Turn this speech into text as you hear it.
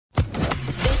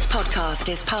podcast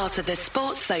is part of the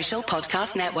Sports Social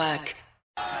Podcast Network.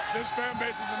 This fan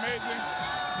base is amazing.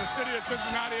 The city of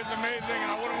Cincinnati is amazing,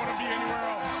 and I wouldn't want to be anywhere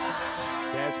else.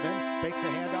 Desmond fakes a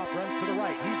handoff, runs to the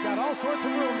right. He's got all sorts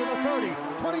of room to the 30,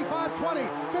 25, 20,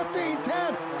 15,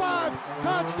 10, 5,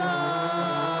 touchdown!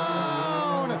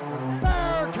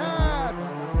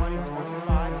 Bearcats! 20,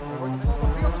 25, toward the middle of the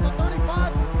field at the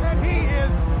 35, and he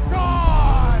is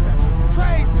gone!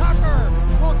 Trey Tucker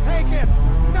will take it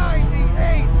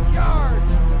 98 yards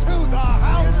to the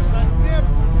house. It is a nip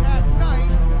at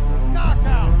night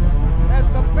knockout as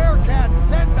the Bearcats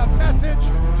send a message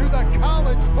to the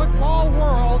college football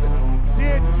world.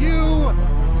 Did you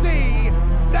see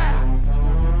that?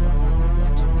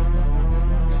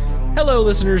 Hello,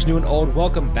 listeners, new and old.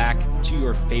 Welcome back to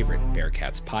your favorite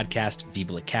Bearcats podcast,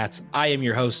 Viva La Cats. I am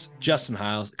your host, Justin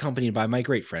Hiles, accompanied by my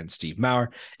great friend, Steve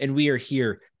Maurer, and we are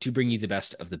here to bring you the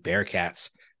best of the Bearcats.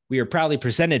 We are proudly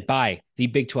presented by the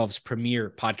Big 12's premier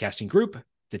podcasting group,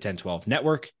 the 1012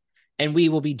 Network, and we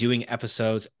will be doing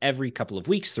episodes every couple of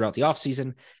weeks throughout the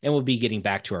offseason, and we'll be getting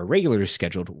back to our regularly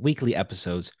scheduled weekly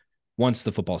episodes once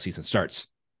the football season starts.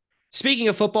 Speaking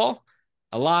of football,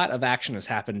 a lot of action has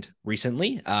happened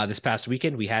recently. This past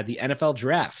weekend, we had the NFL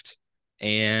draft,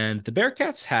 and the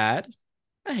Bearcats had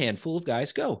a handful of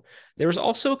guys go. There was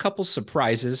also a couple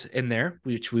surprises in there,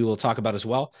 which we will talk about as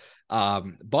well.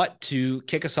 But to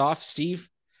kick us off, Steve,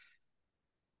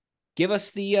 give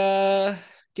us the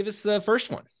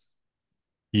first one.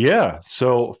 Yeah.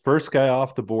 So first guy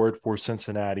off the board for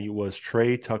Cincinnati was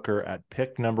Trey Tucker at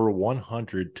pick number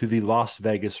 100 to the Las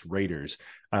Vegas Raiders.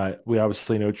 We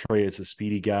obviously know Trey is a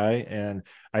speedy guy, and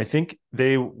I think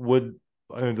they would.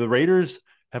 The Raiders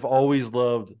have always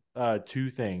loved two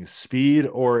things: speed,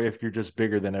 or if you're just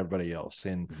bigger than everybody else.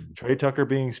 And Trey Tucker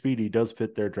being speedy does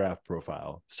fit their draft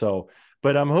profile. So,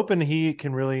 but I'm hoping he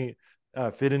can really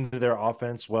fit into their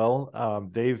offense well.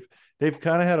 They've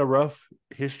kind of had a rough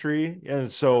history, and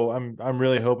so I'm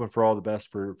really hoping for all the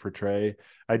best for Trey.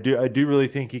 I do really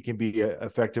think he can be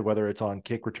effective, whether it's on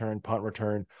kick return, punt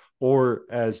return, or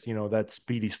as that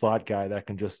speedy slot guy that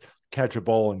can just catch a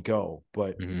ball and go.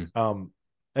 But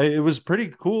it was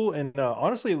pretty cool, and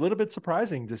honestly a little bit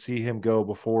surprising to see him go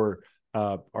before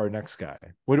our next guy.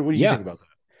 What do you think about that?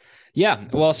 Yeah,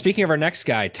 well, speaking of our next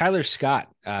guy, Tyler Scott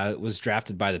was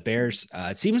drafted by the Bears.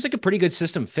 It seems like a pretty good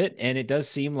system fit, and it does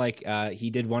seem like he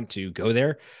did want to go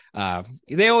there.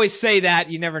 They always say that,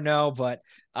 you never know, but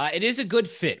it is a good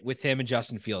fit with him and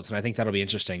Justin Fields, and I think that'll be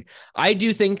interesting. I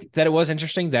do think that it was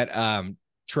interesting that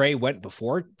Trey went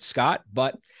before Scott,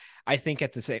 but I think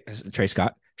at the same Trey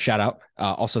Scott, shout out,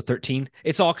 also 13.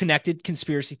 It's all connected,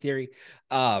 conspiracy theory.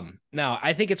 Now,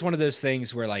 I think it's one of those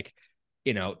things where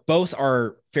both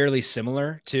are fairly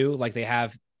similar too. Like they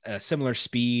have a similar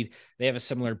speed, they have a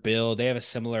similar build, they have a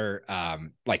similar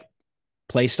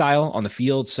play style on the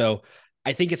field. So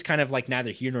I think it's kind of like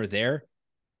neither here nor there.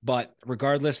 But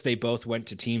regardless, they both went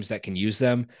to teams that can use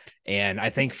them. And I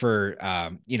think for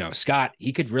Scott,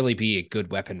 he could really be a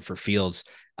good weapon for Fields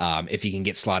if he can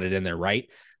get slotted in there right.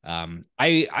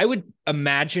 I would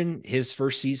imagine his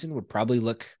first season would probably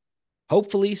look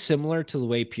hopefully similar to the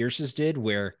way Pierce's did,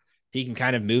 where he can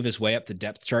kind of move his way up the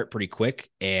depth chart pretty quick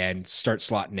and start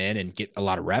slotting in and get a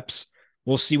lot of reps.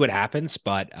 We'll see what happens,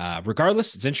 but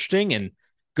regardless, it's interesting and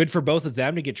good for both of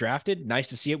them to get drafted. Nice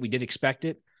to see it. We did expect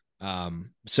it.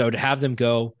 So to have them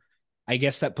go, I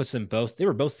guess that puts them both. They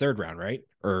were both third round, right?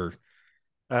 Or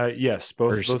yes,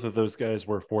 both of those guys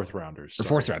were fourth rounders. Or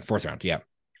fourth round, yeah.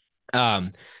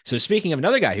 So speaking of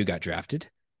another guy who got drafted,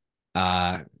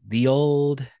 the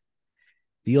old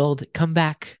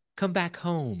come back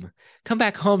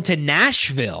home to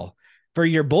Nashville for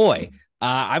your boy.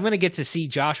 I'm going to get to see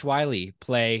Josh Whyle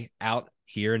play out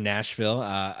here in Nashville.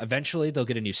 Eventually they'll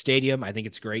get a new stadium. I think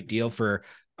it's a great deal for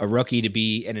a rookie to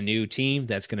be in a new team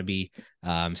that's going to be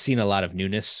seeing a lot of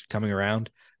newness coming around.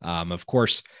 Of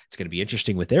course, it's going to be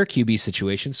interesting with their QB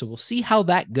situation. So we'll see how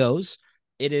that goes.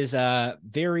 It is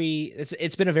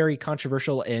it's been a very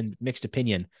controversial and mixed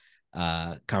opinion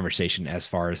conversation as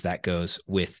far as that goes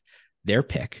with their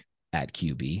pick at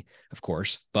QB, of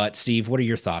course. But Steve, what are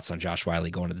your thoughts on Josh Whyle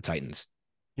going to the Titans?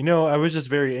 I was just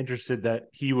very interested that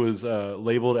he was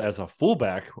labeled as a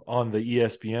fullback on the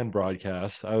ESPN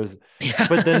broadcast.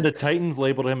 But then the Titans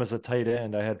labeled him as a tight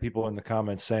end. I had people in the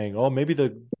comments saying, "Oh, maybe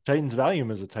the Titans value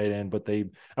him as a tight end, but they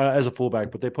as a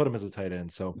fullback, but they put him as a tight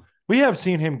end." So we have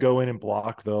seen him go in and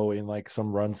block though in like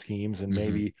some run schemes, and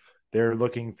maybe they're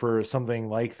looking for something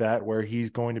like that where he's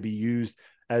going to be used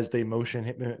as they motion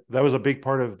him. That was a big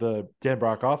part of the Dan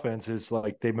Brock offense, is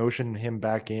like they motion him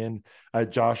back in,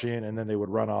 Josh in, and then they would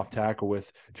run off tackle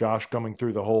with Josh coming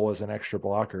through the hole as an extra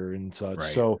blocker and such.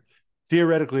 Right. So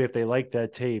theoretically, if they like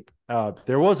that tape,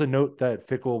 there was a note that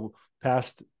Fickell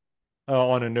passed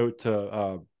on a note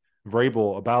to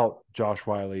Vrabel about Josh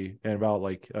Whyle and about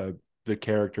like the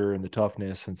character and the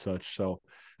toughness and such. So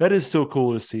that is still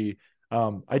cool to see.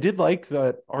 I did like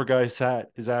that our guy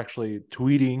Sat is actually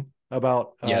tweeting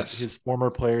about his former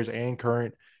players and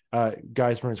current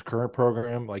guys from his current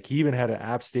program. Like he even had an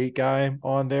App State guy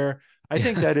on there. I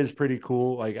think that is pretty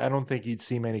cool. Like I don't think you'd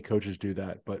see many coaches do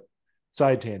that, but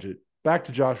side tangent. Back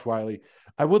to Josh Whyle.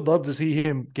 I would love to see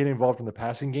him get involved in the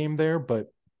passing game there, but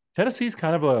Tennessee's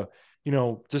kind of a,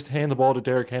 just hand the ball to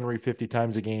Derrick Henry 50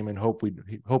 times a game and hope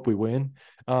we win.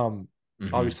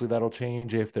 Obviously that'll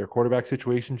change if their quarterback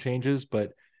situation changes,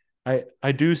 but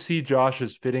I do see Josh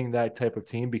as fitting that type of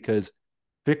team because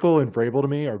Fickell and Vrabel to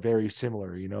me are very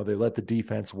similar. They let the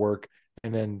defense work,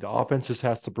 and then the offense just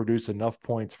has to produce enough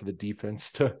points for the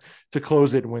defense to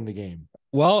close it and win the game.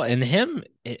 Well, and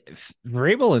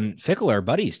Vrabel and Fickell are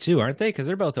buddies too, aren't they? Because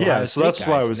they're both Ohio State that's guys,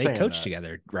 why I was they saying coach that.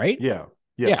 together, right? Yeah.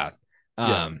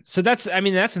 So that's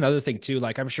another thing too.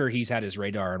 Like I'm sure he's had his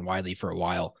radar on Whyle for a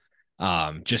while,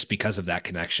 just because of that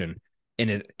connection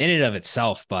in and of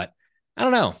itself. But I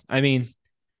don't know. I mean,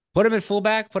 put him at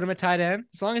fullback, put him at tight end.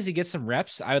 As long as he gets some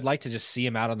reps, I would like to just see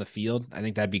him out on the field. I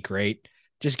think that'd be great.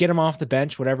 Just get him off the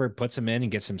bench, whatever puts him in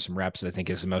and gets him some reps, I think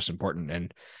is the most important.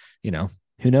 And,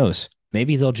 who knows?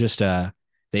 Maybe they'll just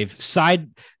they've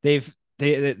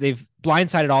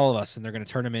blindsided all of us and they're going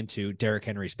to turn him into Derrick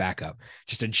Henry's backup.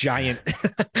 Just a giant,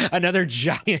 another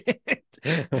giant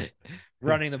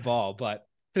running the ball. But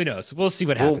who knows? We'll see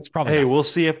what happens. Probably. We'll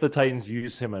see if the Titans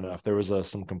use him enough. There was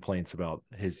some complaints about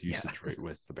his usage rate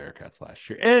with the Bearcats last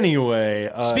year. Anyway,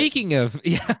 speaking of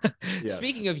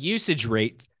usage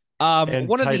rate, and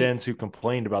one tight ends who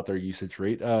complained about their usage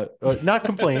rate, not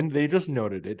complained, they just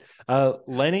noted it.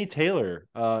 Lenny Taylor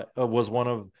was one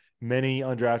of many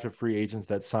undrafted free agents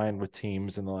that signed with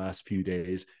teams in the last few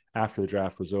days after the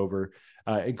draft was over,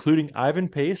 including Ivan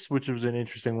Pace, which was an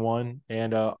interesting one,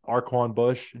 and Arquan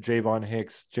Bush, Javon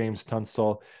Hicks, James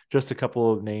Tunstall, just a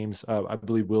couple of names. I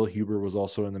believe Will Huber was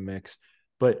also in the mix.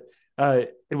 But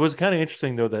it was kind of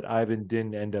interesting, though, that Ivan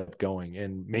didn't end up going,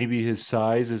 and maybe his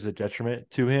size is a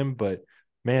detriment to him. But,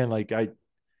 man,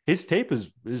 his tape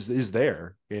is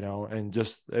there, and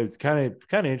just it's kind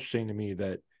of interesting to me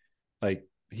that,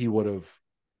 he would have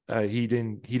he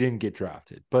didn't get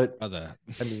drafted, but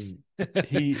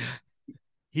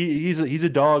he's a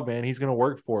dog, man. He's going to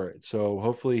work for it. So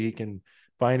hopefully he can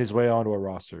find his way onto a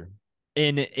roster.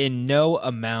 In no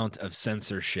amount of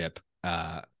censorship,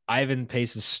 Ivan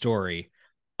Pace's story,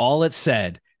 all it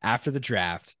said after the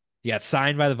draft, he got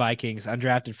signed by the Vikings,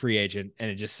 undrafted free agent, and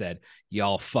it just said,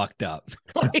 y'all fucked up.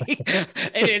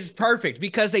 It is perfect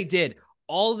because they did.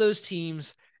 All those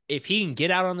teams, if he can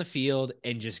get out on the field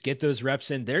and just get those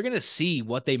reps in, they're going to see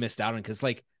what they missed out on. Cause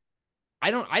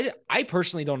I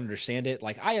personally don't understand it.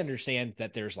 I understand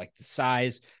that there's the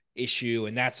size issue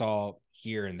and that's all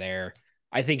here and there.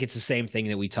 I think it's the same thing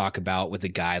that we talk about with a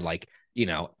guy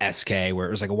SK, where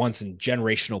it was a once in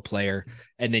generational player.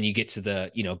 And then you get to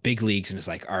the, big leagues and it's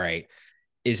all right,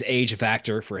 is age a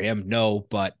factor for him? No,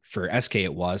 but for SK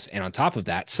it was. And on top of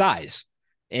that, size.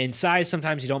 And size,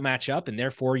 sometimes you don't match up and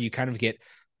therefore you kind of get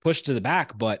pushed to the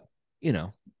back, but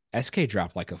SK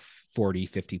dropped a 40,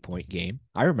 50 point game.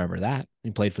 I remember that. He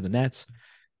played for the Nets.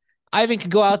 Ivan can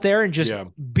go out there and just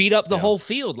beat up the whole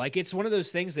field. It's one of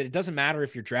those things that it doesn't matter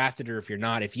if you're drafted or if you're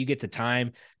not. If you get the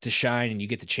time to shine and you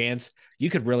get the chance, you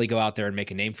could really go out there and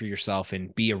make a name for yourself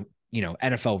and be a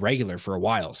NFL regular for a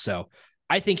while. So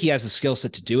I think he has the skill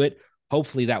set to do it.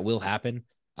 Hopefully that will happen.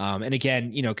 And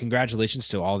again, congratulations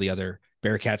to all the other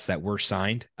Bearcats that were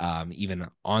signed, even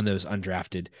on those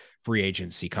undrafted free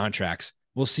agency contracts.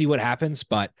 We'll see what happens,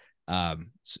 but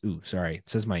sorry. It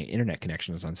says my internet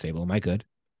connection is unstable. Am I good?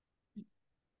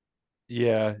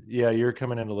 Yeah, you're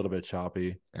coming in a little bit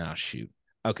choppy. Oh, shoot.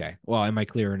 Okay. Well, am I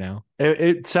clearer now?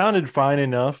 It sounded fine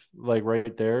enough,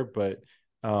 right there, but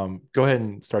go ahead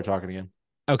and start talking again.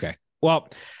 Okay. Well,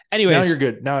 anyways. Now you're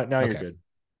good. Now you're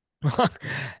good.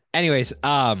 Anyways,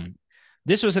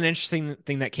 this was an interesting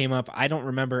thing that came up. I don't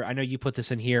remember. I know you put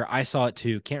this in here. I saw it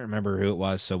too. Can't remember who it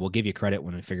was, so we'll give you credit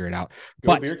when we figure it out.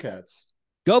 Go Bearcats.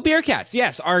 Go Bearcats.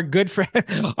 Yes, our good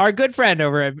friend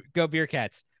over at Go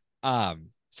Bearcats.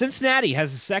 Cincinnati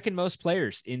has the second most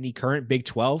players in the current Big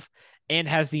 12 and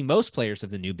has the most players of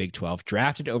the new Big 12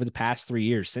 drafted over the past 3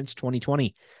 years since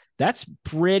 2020. That's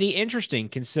pretty interesting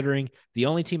considering the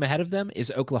only team ahead of them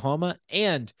is Oklahoma,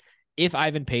 and if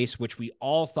Ivan Pace, which we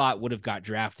all thought would have got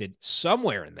drafted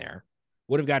somewhere in there,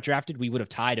 we would have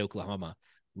tied Oklahoma,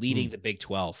 leading the Big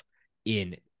 12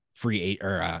 in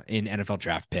in NFL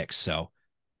draft picks. So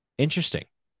interesting.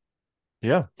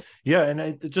 Yeah. Yeah. And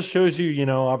it just shows you,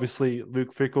 obviously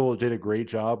Luke Fickell did a great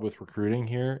job with recruiting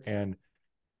here. And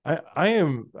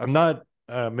I'm not,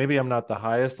 maybe I'm not the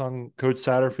highest on Coach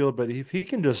Satterfield, but if he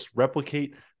can just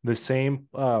replicate the same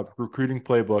recruiting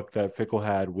playbook that Fickell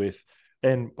had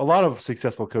and a lot of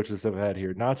successful coaches have had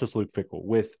here, not just Luke Fickell,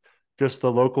 with just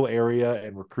the local area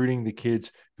and recruiting the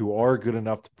kids who are good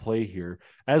enough to play here,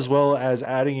 as well as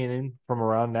adding in from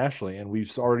around nationally. And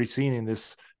we've already seen in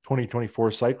this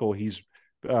 2024 cycle, his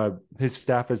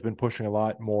staff has been pushing a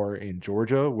lot more in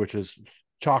Georgia, which is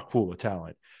chock full of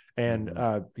talent. And,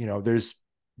 there's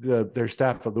their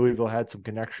staff at Louisville had some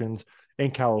connections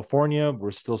in California. We're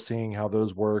still seeing how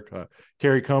those work.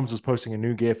 Kerry Combs is posting a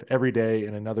new GIF every day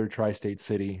in another tri-state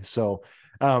city. So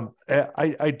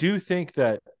I do think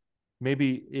that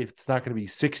maybe it's not going to be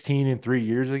 16 in 3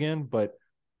 years again, but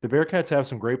the Bearcats have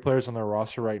some great players on their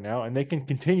roster right now, and they can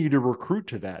continue to recruit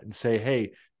to that and say,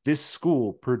 hey, this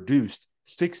school produced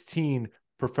 16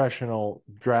 professional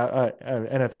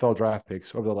NFL draft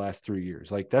picks over the last 3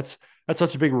 years. Like that's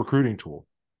such a big recruiting tool.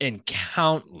 And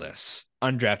countless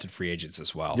undrafted free agents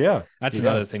as well. Yeah. That's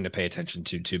another thing to pay attention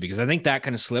to too, because I think that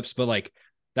kind of slips, but like,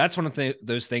 that's one of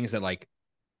those things that like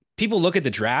people look at the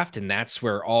draft and that's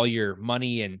where all your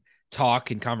money and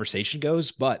talk and conversation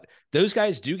goes. But those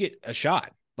guys do get a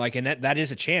shot. Like, and that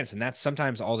is a chance. And that's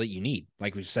sometimes all that you need,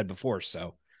 like we've said before.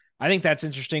 So I think that's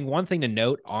interesting. One thing to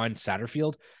note on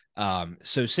Satterfield.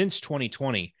 So since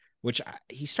 2020, which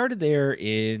he started there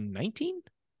in 19,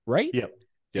 right? Yep.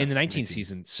 Yes, in the 19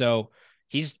 season. So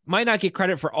he's might not get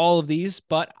credit for all of these,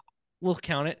 but we'll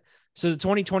count it. So the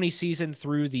 2020 season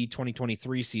through the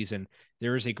 2023 season,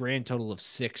 there is a grand total of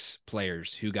 6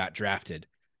 players who got drafted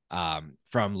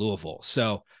from Louisville.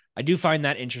 So I do find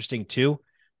that interesting too.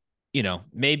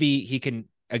 Maybe he can,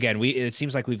 again, it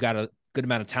seems like we've got a good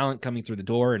amount of talent coming through the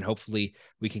door, and hopefully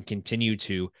we can continue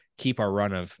to keep our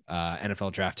run of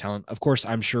NFL draft talent. Of course,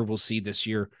 I'm sure we'll see this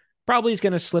year probably is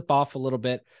going to slip off a little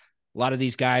bit. A lot of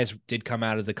these guys did come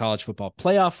out of the college football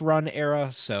playoff run era,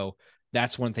 so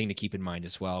that's one thing to keep in mind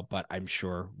as well. But I'm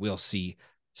sure we'll see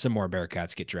some more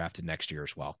Bearcats get drafted next year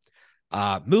as well.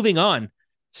 Moving on,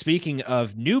 speaking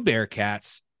of new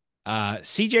Bearcats,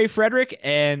 CJ Frederick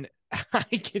and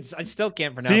I still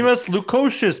can't pronounce Seamus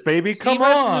Lukosius, baby. Come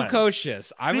on. Seamus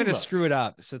Lukosius. I'm going to screw it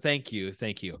up. So thank you.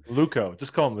 Luco.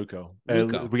 Just call him Luco.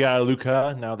 Luco. We got a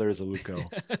Luca. Now there's a Luco.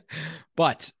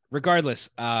 But regardless,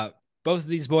 both of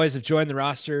these boys have joined the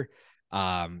roster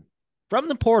from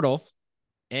the portal,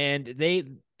 and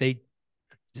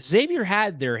Xavier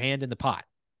had their hand in the pot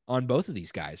on both of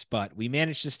these guys, but we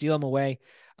managed to steal them away.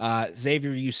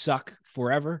 Xavier, you suck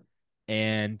forever.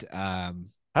 And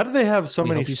how do they have so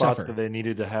many spots that they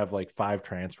needed to have like 5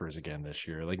 transfers again this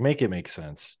year? Like, make it make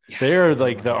sense. Yeah, they are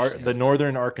like the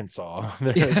Northern Arkansas,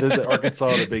 the Arkansas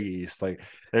of the Big East. Like,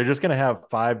 they're just gonna have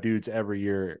 5 dudes every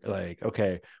year. Like,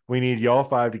 okay, we need y'all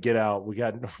 5 to get out. We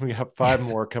got 5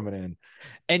 more coming in,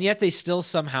 and yet they still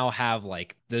somehow have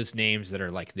like those names that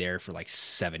are like there for like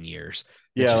 7 years.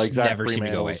 Yeah, like Zach never seem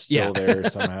to go away. Still there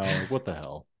somehow. Like, what the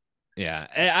hell? Yeah,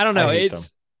 I don't know.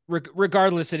 It's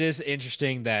regardless, it is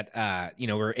interesting that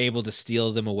we're able to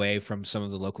steal them away from some of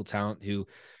the local talent who,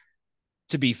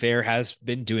 to be fair, has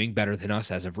been doing better than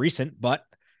us as of recent. But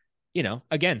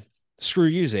again, screw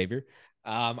you, Xavier.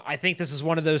 I think this is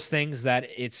one of those things that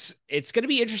it's going to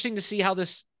be interesting to see how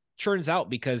this turns out,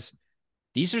 because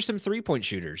these are some 3-point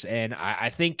shooters, and I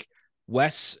think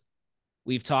Wes.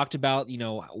 We've talked about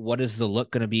what is the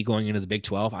look going to be going into the Big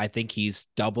 12. I think he's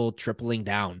tripling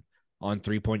down on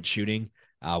 3-point shooting.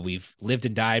 We've lived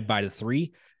and died by the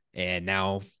 3, and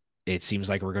now it seems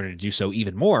like we're going to do so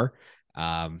even more.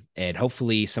 And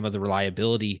hopefully some of the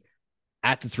reliability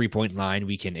at the 3-point line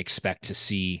we can expect to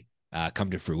see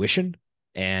come to fruition.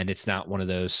 And it's not one of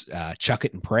those chuck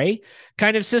it and pray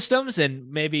kind of systems.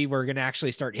 And maybe we're going to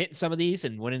actually start hitting some of these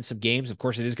and winning some games. Of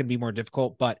course, it is going to be more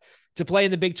difficult, but to play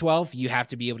in the Big 12, you have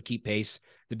to be able to keep pace.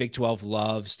 The Big 12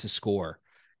 loves to score.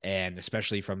 And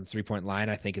especially from the 3-point line,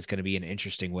 I think it's going to be an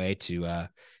interesting way to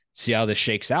see how this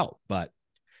shakes out. But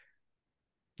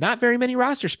not very many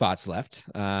roster spots left.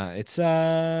 It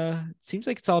seems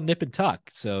like it's all nip and tuck.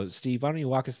 So, Steve, why don't you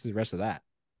walk us through the rest of that?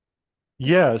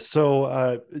 Yeah,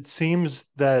 so it seems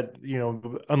that,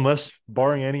 unless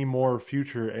barring any more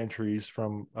future entries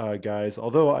from guys,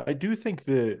 although I do think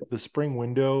the spring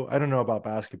window, I don't know about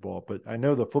basketball, but I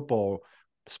know the football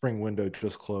spring window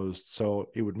just closed, so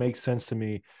it would make sense to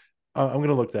me. I'm going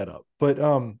to look that up. But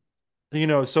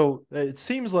So it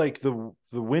seems like the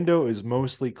window is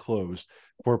mostly closed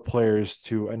for players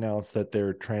to announce that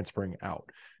they're transferring out.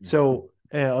 So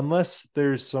unless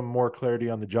there's some more clarity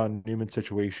on the John Newman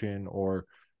situation, or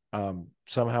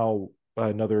somehow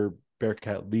another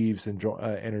Bearcat leaves and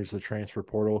enters the transfer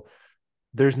portal,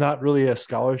 there's not really a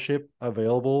scholarship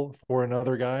available for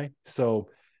another guy. So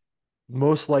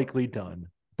most likely done.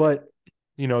 But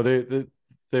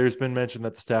there's been mention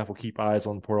that the staff will keep eyes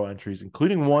on portal entries,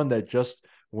 including one that just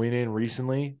went in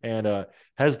recently and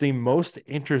has the most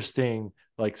interesting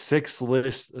six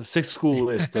school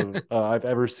list of I've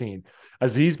ever seen.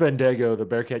 Aziz Bendego, the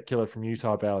Bearcat killer from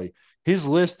Utah Valley. His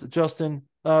list, Justin,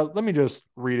 let me just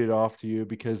read it off to you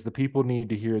because the people need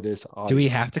to hear this audio. Do we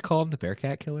have to call him the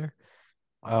Bearcat killer?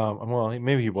 Well,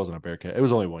 maybe he wasn't a Bearcat. It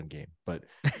was only one game, but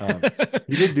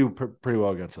he did do pretty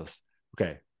well against us.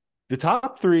 Okay. The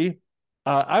top three,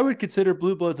 I would consider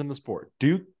blue bloods in the sport: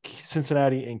 Duke,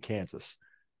 Cincinnati, and Kansas.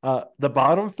 The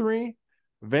bottom three,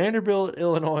 Vanderbilt,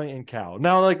 Illinois, and Cal.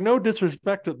 Now, no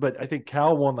disrespect, but I think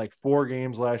Cal won 4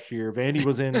 games last year. Vandy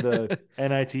was in the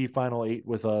NIT Final 8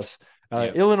 with us.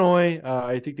 Illinois,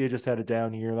 I think they just had a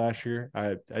down year last year.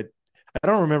 I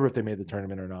don't remember if they made the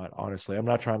tournament or not, honestly. I'm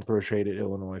not trying to throw shade at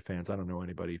Illinois fans. I don't know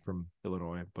anybody from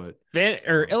Illinois, but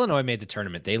Illinois made the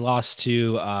tournament. They lost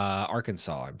to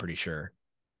Arkansas, I'm pretty sure.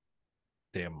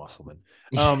 Damn Musselman.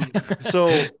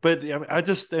 But I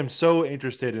just am so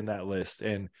interested in that list,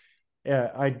 and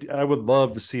I would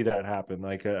love to see that happen.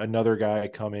 Another guy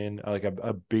come in,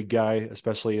 a big guy,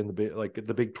 especially in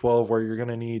the Big 12, where you're going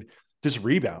to need just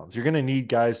rebounds. You're going to need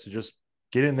guys to just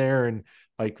get in there and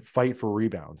fight for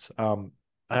rebounds.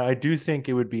 I do think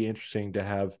it would be interesting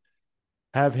to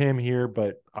have him here,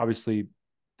 but obviously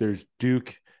there's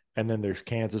Duke and then there's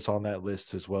Kansas on that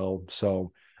list as well.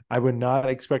 So I would not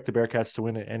expect the Bearcats to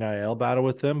win an NIL battle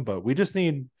with them, but we just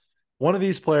need one of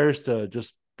these players to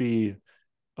just be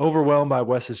overwhelmed by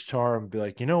Wes's charm and be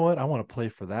like, you know what? I want to play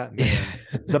for that man.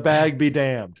 The bag be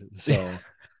damned. So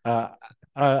I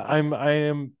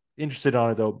am interested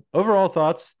on it though. Overall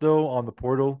thoughts though on the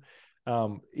portal.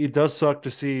 It does suck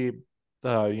to see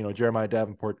Jeremiah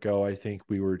Davenport go. I think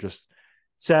we were just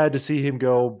sad to see him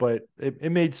go, but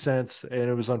it made sense and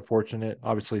it was unfortunate.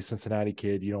 Obviously, Cincinnati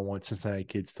kid, you don't want Cincinnati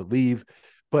kids to leave,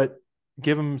 but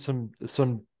give him some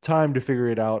time to figure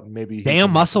it out, and maybe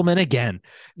damn Musselman again.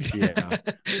 Yeah,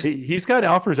 he's got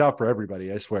offers out for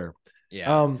everybody, I swear.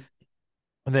 Yeah.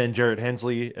 And then Jarrett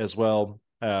Hensley as well,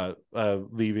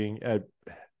 leaving.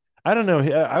 I don't know.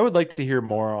 I would like to hear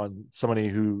more on somebody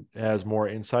who has more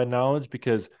inside knowledge,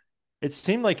 because it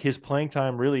seemed like his playing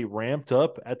time really ramped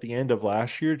up at the end of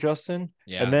last year, Justin.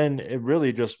 Yeah. And then it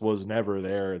really just was never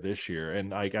there this year.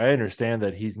 And I understand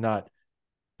that he's not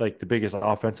the biggest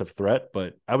offensive threat,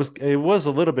 but it was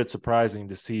a little bit surprising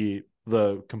to see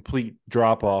the complete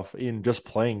drop off in just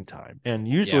playing time. And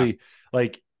usually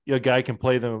a guy can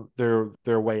play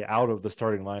their way out of the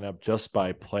starting lineup just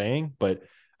by playing, but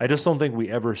I just don't think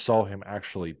we ever saw him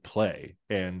actually play.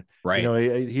 And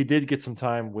he did get some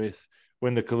time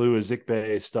when the Kalu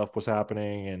Ezikpe stuff was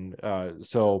happening, and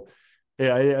so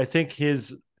I think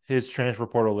his transfer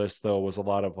portal list though was a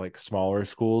lot of smaller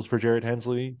schools for Jarrett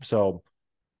Hensley. So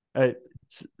it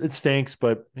stinks,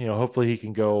 but hopefully he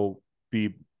can go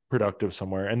be productive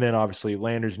somewhere. And then obviously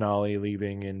Landers Nolly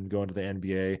leaving and going to the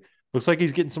NBA. Looks like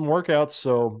he's getting some workouts.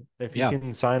 So if he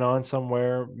can sign on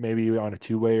somewhere, maybe on a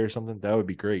 2-way or something, that would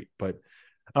be great. But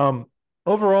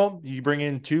overall, you bring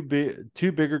in two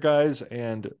bigger guys,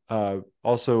 and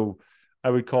also I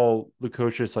would call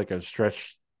Lukosius a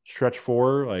stretch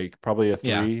 4, probably a 3.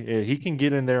 Yeah. He can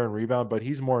get in there and rebound, but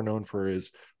he's more known for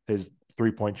his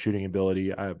 3-point shooting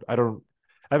ability. I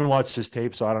haven't watched his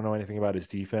tape, so I don't know anything about his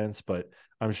defense, but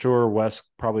I'm sure Wes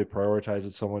probably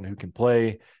prioritizes someone who can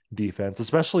play defense,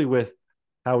 especially with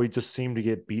how we just seemed to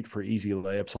get beat for easy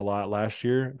layups a lot last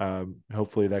year.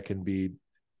 Hopefully that can be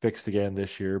fixed again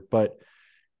this year. But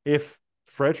if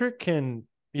Frederick can,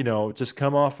 just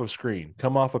come off a screen,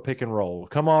 come off a pick and roll,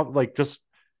 come off, just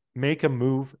make a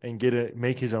move and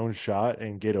make his own shot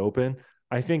and get open,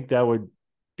 I think that would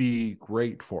be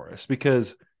great for us,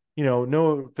 because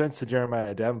no offense to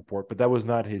Jeremiah Davenport, but that was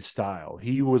not his style.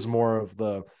 He was more of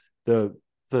the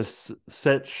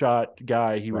set shot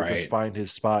guy. He would just find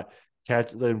his spot,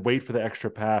 catch, then wait for the extra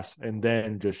pass, and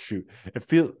then just shoot. It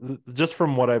feels, just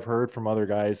from what I've heard from other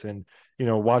guys and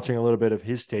watching a little bit of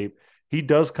his tape, he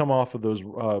does come off of those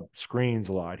screens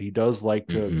a lot. He does like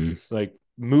to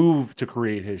move to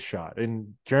create his shot,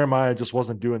 and Jeremiah just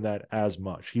wasn't doing that as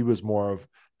much. He was more of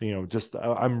just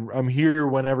I'm here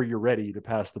whenever you're ready to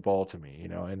pass the ball to me,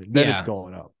 and then it's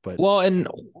going up. But and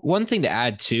one thing to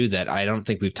add too that I don't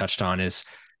think we've touched on is,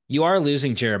 you are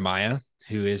losing Jeremiah,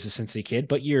 who is a Cincy kid,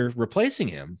 but you're replacing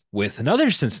him with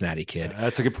another Cincinnati kid.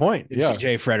 That's a good point. Yeah.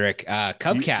 CJ Frederick,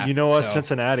 Cubcap. You know us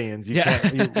Cincinnatians. We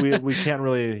can't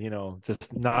really,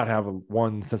 just not have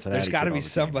one Cincinnati. There's got to be the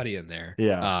somebody in there.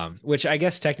 Yeah. Which I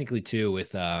guess technically too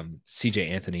with CJ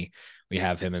Anthony, we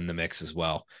have him in the mix as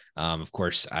well. Of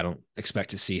course, I don't expect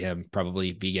to see him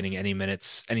probably be getting any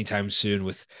minutes anytime soon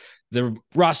with the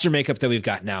roster makeup that we've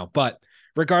got now. But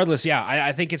regardless, yeah,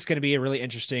 I think it's going to be a really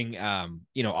interesting,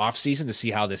 off season to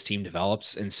see how this team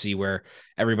develops and see where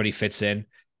everybody fits in.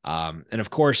 And of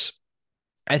course,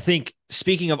 I think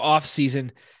speaking of off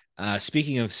season,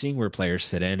 speaking of seeing where players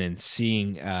fit in and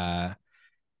seeing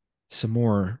some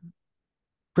more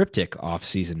cryptic off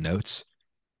season notes,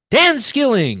 Dan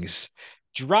Skillings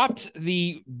dropped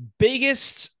the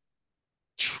biggest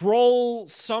troll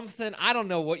something. I don't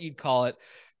know what you'd call it,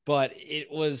 but it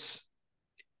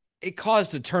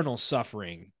caused eternal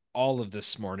suffering all of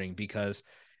this morning because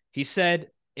he said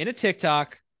in a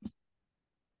TikTok,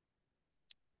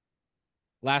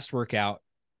 last workout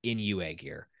in UA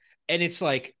gear. And it's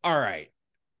like, all right,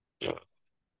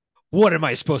 what am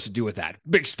I supposed to do with that?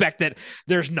 Expect that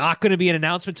there's not going to be an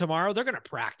announcement tomorrow. They're going to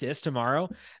practice tomorrow.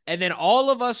 And then all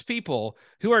of us people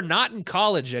who are not in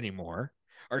college anymore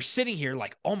are sitting here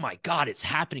like, oh my God, it's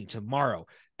happening tomorrow.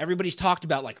 Everybody's talked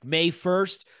about like May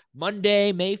 1st,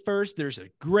 Monday, May 1st. There's a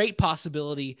great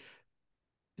possibility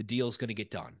the deal's going to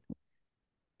get done.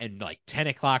 And like 10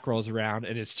 o'clock rolls around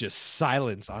and it's just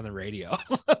silence on the radio.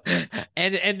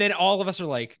 and then all of us are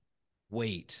like,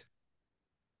 wait,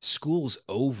 school's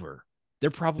over. They're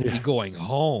probably going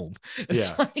home.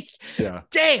 It's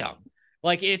damn.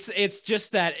 Like it's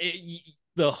just that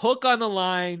the hook on the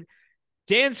line.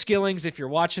 Dan Skillings, if you're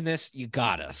watching this, you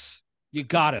got us. You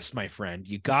got us, my friend.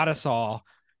 You got us all.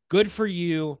 Good for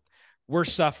you. We're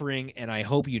suffering, and I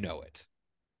hope you know it.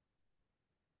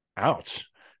 Ouch.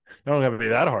 Don't have to be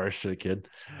that harsh to the kid.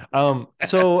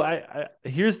 So I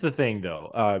here's the thing,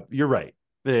 though. You're right.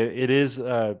 It is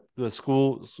the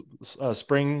school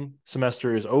spring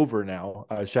semester is over now.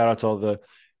 Shout out to all the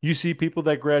UC people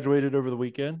that graduated over the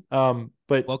weekend.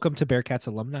 But welcome to Bearcats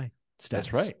alumni status.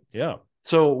 That's right. Yeah.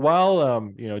 So while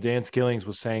Dan Skillings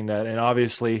was saying that, and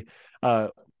obviously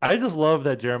I just love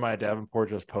that Jeremiah Davenport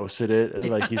just posted it.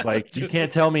 Like he's like, you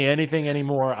can't tell me anything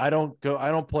anymore. I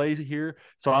don't play here.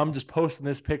 So I'm just posting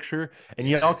this picture and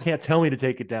y'all can't tell me to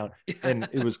take it down. And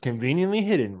it was conveniently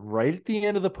hidden right at the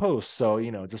end of the post. So,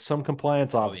 just some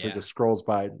compliance officer just scrolls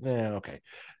by. Okay.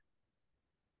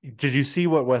 Did you see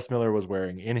what Wes Miller was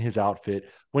wearing in his outfit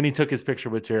when he took his picture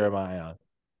with Jeremiah?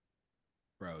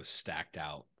 Bro, stacked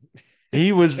out.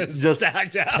 He was just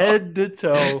head to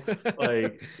toe.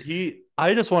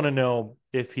 I just want to know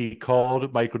if he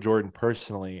called Michael Jordan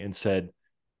personally and said,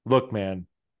 look, man,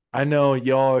 I know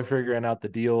y'all are figuring out the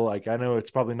deal. Like, I know it's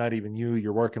probably not even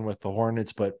you're working with the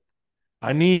Hornets, but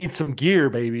I need some gear,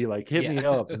 baby. Like, hit me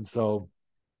up. And so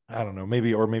I don't know,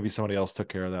 maybe somebody else took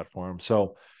care of that for him.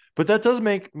 So, but that does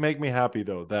make me happy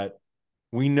though, that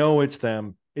we know it's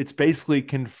them. It's basically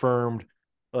confirmed.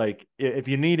 Like, if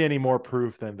you need any more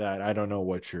proof than that, I don't know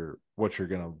what you're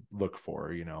gonna look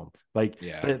for.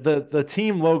 The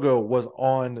team logo was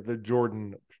on the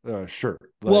Jordan shirt.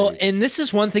 Well, and this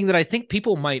is one thing that I think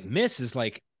people might miss is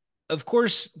like, of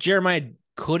course, Jeremiah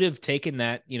could have taken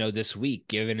that, this week,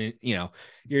 given it,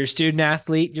 you're a student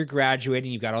athlete, you're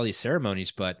graduating, you've got all these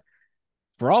ceremonies, but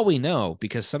for all we know,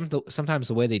 because sometimes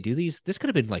the way they do this could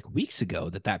have been like weeks ago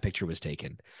that picture was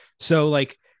taken. So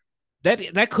like.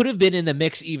 That could have been in the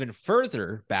mix even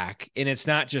further back, and it's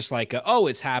not just like,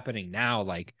 it's happening now.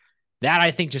 Like that,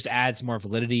 I think just adds more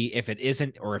validity if it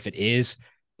isn't, or if it is.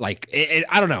 Like,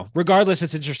 I don't know. Regardless,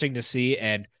 it's interesting to see,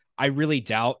 and I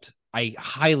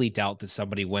highly doubt that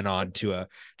somebody went on to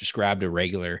just grabbed a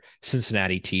regular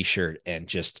Cincinnati T-shirt and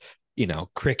just,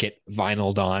 cricket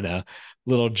vinyled on a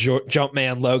little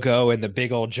Jumpman logo and the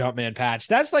big old Jumpman patch.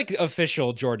 That's like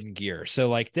official Jordan gear. So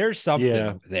like, there's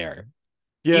something there.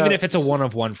 Yeah, even if it's a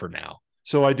one-of-one for now.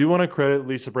 So I do want to credit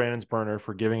Lisa Brandon's burner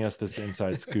for giving us this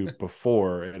inside scoop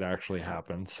before it actually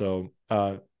happened. So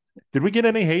did we get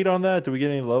any hate on that? Did we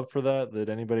get any love for that? Did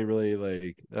anybody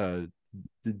really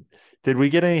did we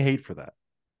get any hate for that?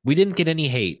 We didn't get any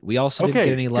hate. We also didn't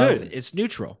get any love. Good. It's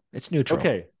neutral.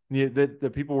 Okay. Yeah,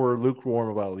 the people were lukewarm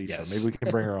about Lisa. Yes. Maybe we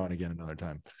can bring her on again another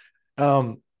time.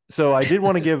 So I did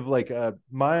want to give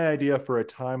my idea for a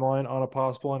timeline on a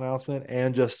possible announcement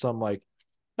and just some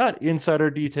not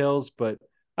insider details, but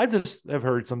I just have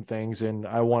heard some things and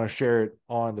I want to share it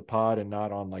on the pod and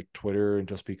not on Twitter and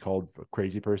just be called a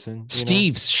crazy person.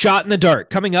 Steve's shot in the dark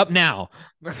coming up now.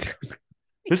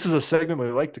 This is a segment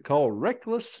we like to call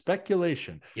reckless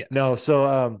speculation. Yes. No,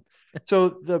 so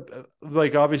the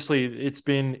like obviously it's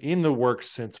been in the works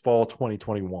since fall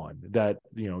 2021 that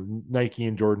Nike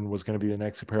and Jordan was going to be the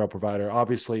next apparel provider.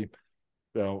 Obviously,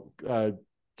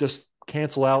 just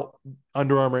cancel out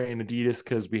Under Armour and Adidas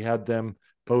because we had them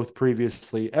both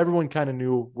previously. Everyone kind of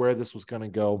knew where this was going to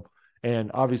go,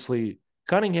 and obviously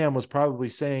Cunningham was probably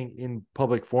saying in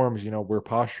public forums, we're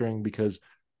posturing because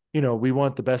we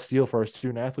want the best deal for our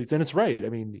student athletes, and it's right. I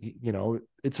mean,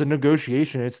 it's a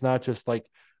negotiation. It's not just like,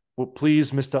 well,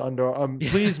 please, please,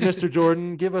 Mr.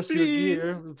 Jordan, give us your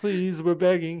gear, please. We're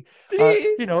begging.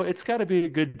 It's got to be a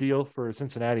good deal for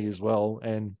Cincinnati as well,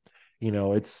 and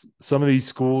it's some of these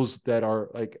schools that are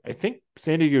like, I think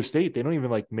San Diego State, they don't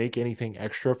even like make anything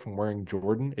extra from wearing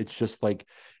Jordan. It's just like,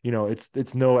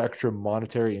 it's no extra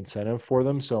monetary incentive for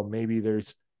them. So maybe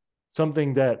there's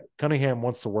something that Cunningham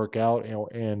wants to work out,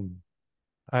 and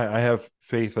I have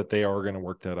faith that they are going to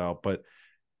work that out. But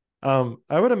I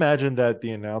would imagine that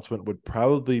the announcement would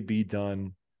probably be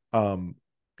done,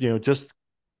 just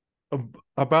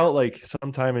about like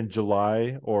sometime in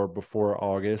July or before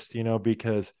August,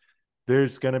 because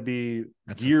there's going to be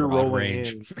gear rolling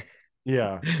in.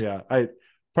 Yeah. If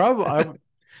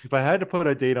I had to put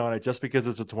a date on it, just because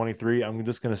it's a 23, I'm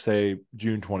just going to say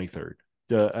June 23rd.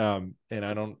 And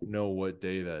I don't know what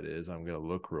day that is. I'm going to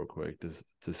look real quick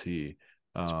to see.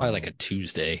 It's probably like a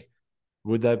Tuesday.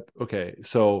 Okay.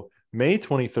 So May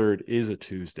 23rd is a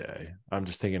Tuesday. I'm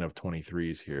just thinking of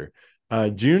 23s here.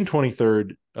 June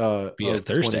 23rd, be a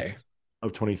Thursday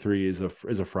of 23 is a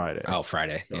Friday. Oh,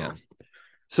 Friday. So, yeah.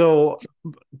 So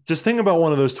just think about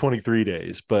one of those 23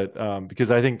 days, but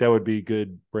because I think that would be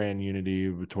good brand unity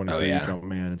with 23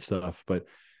 Jumpman and stuff. But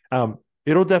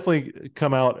it'll definitely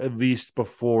come out at least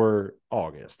before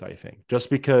August, I think, just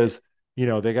because,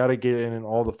 they got to get in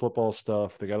all the football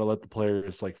stuff. They got to let the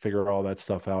players like figure all that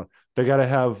stuff out. They got to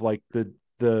have like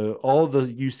all the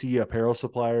UC apparel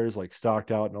suppliers like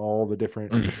stocked out and all the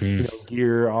different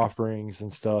gear offerings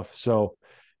and stuff. So,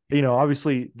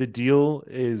 obviously the deal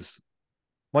is,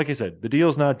 like I said, the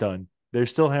deal's not done. They're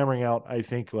still hammering out, I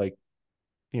think, like,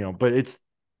 but it's,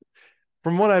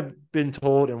 from what I've been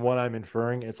told and what I'm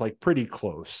inferring, it's like pretty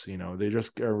close. They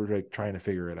just are like trying to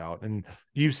figure it out. And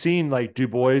you've seen like Du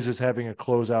Bois is having a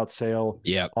closeout sale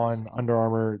on Under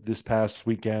Armour this past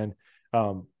weekend.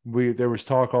 There was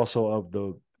talk also of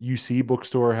the UC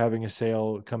bookstore having a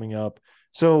sale coming up.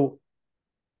 So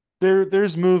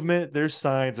there's movement, there's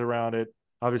signs around it.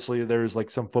 Obviously, there's like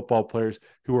some football players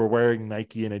who were wearing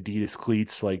Nike and Adidas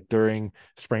cleats like during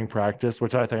spring practice,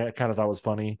 which I kind of thought was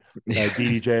funny.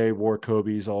 DDJ wore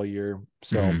Kobe's all year,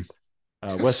 so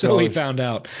Wes Miller's, we found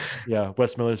out. Yeah,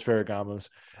 Wes Miller's Ferragamos.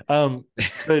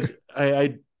 But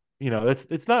I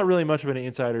it's not really much of an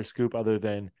insider scoop other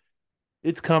than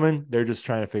it's coming. They're just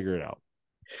trying to figure it out.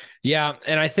 Yeah,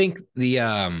 and I think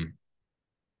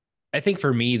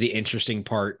for me the interesting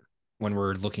part when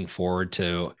we're looking forward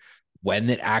to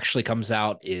when it actually comes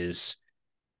out is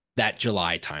that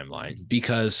July timeline,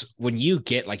 because when you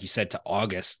get, like you said, to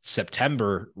August,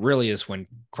 September really is when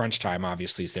crunch time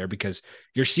obviously is there because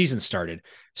your season started.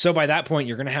 So by that point,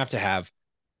 you're going to have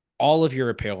all of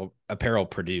your apparel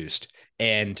produced,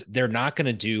 and they're not going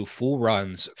to do full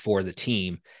runs for the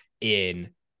team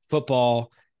in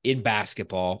football, in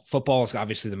basketball. Football is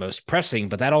obviously the most pressing,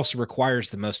 but that also requires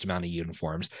the most amount of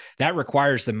uniforms. That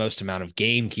requires the most amount of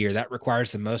game gear. That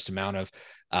requires the most amount of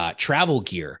travel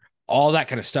gear, all that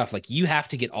kind of stuff. Like, you have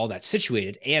to get all that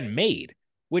situated and made,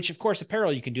 which of course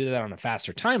apparel, you can do that on a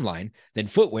faster timeline than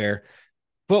footwear.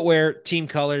 Team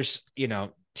colors,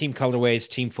 team colorways,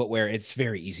 team footwear. It's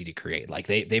very easy to create. Like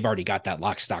they've already got that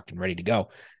lock, stocked and ready to go.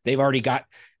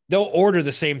 They'll order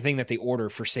the same thing that they order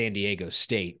for San Diego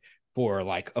State for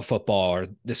like a football or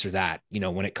this or that,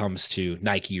 when it comes to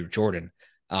Nike or Jordan.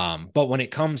 But when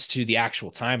it comes to the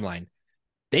actual timeline,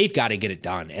 they've got to get it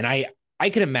done. And I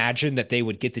can imagine that they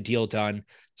would get the deal done,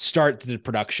 start the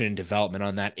production and development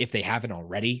on that if they haven't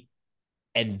already,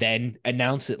 and then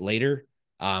announce it later.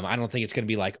 I don't think it's going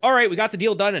to be like, all right, we got the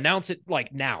deal done, announce it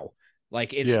like now.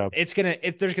 Like there's going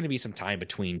to be some time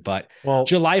between, but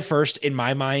July 1st in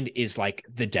my mind is like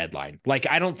the deadline. Like,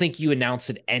 I don't think you announce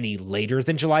it any later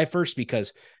than July 1st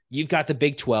because you've got the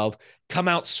Big 12 come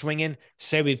out swinging,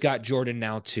 say we've got Jordan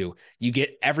now too. You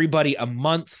get everybody a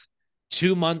month,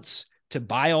 2 months to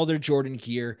buy all their Jordan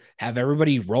gear, have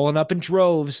everybody rolling up in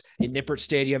droves in Nippert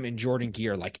Stadium in Jordan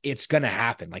gear. Like, it's going to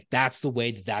happen. Like, that's the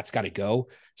way that's got to go.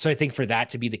 So I think for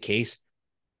that to be the case,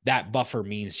 that buffer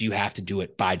means you have to do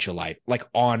it by July, like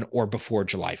on or before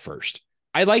July 1st.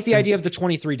 I like the idea of the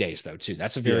 23 days though, too.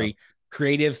 That's a very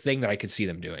creative thing that I could see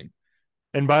them doing.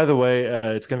 And by the way,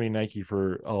 it's going to be Nike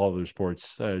for all of their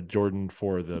sports, Jordan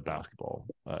for the basketball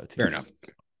teams. Fair enough.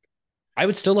 I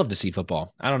would still love to see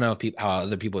football. I don't know how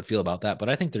other people would feel about that, but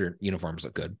I think their uniforms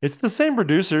look good. It's the same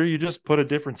producer. You just put a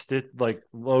different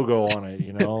logo on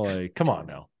it, like, come on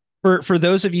now. For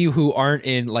those of you who aren't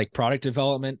in like product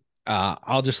development,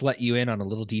 I'll just let you in on a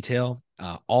little detail.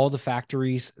 All the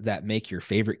factories that make your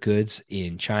favorite goods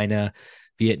in China,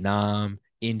 Vietnam,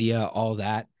 India, all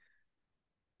that,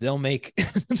 they'll make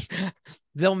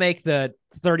the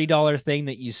 $30 thing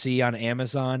that you see on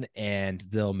Amazon, and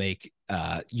they'll make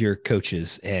your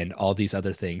coaches and all these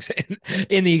other things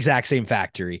in the exact same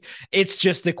factory. It's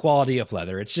just the quality of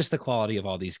leather. It's just the quality of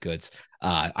all these goods.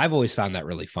 I've always found that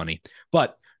really funny.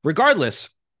 But regardless,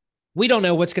 we don't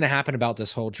know what's going to happen about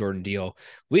this whole Jordan deal.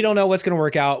 We don't know what's going to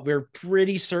work out. We're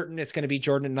pretty certain it's going to be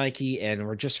Jordan and Nike, and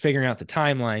we're just figuring out the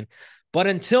timeline. But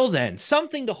until then,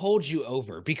 something to hold you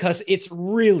over, because it's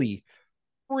really,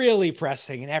 really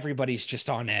pressing and everybody's just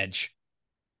on edge.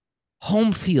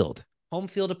 Home Field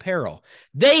Apparel.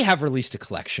 They have released a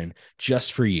collection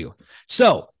just for you.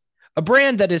 So, a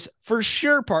brand that is for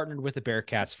sure partnered with the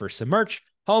Bearcats for some merch.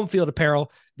 Home Field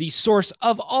Apparel, the source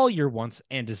of all your wants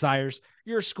and desires,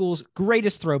 your school's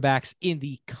greatest throwbacks in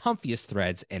the comfiest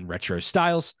threads and retro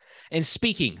styles. And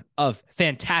speaking of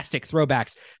fantastic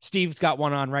throwbacks, Steve's got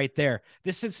one on right there.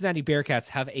 The Cincinnati Bearcats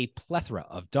have a plethora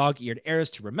of dog-eared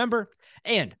eras to remember,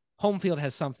 and Home Field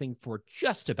has something for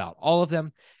just about all of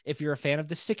them. If you're a fan of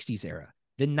the 60s era,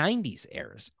 the 90s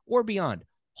eras, or beyond,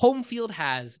 Home Field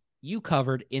has you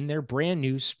covered in their brand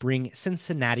new spring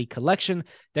Cincinnati collection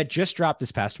that just dropped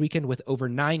this past weekend with over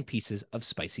 9 pieces of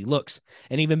spicy looks.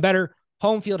 And even better,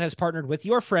 Home Field has partnered with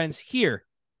your friends here,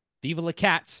 Viva La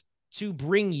Cats, to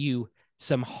bring you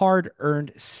some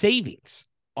hard-earned savings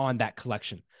on that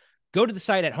collection. Go to the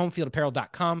site at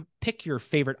homefieldapparel.com, pick your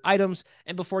favorite items,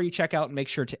 and before you check out, make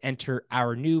sure to enter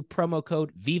our new promo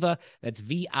code VIVA, that's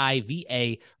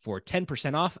VIVA, for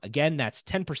 10% off. Again, that's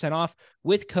 10% off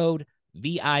with code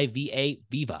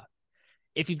VIVA.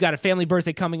 If you've got a family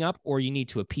birthday coming up, or you need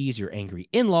to appease your angry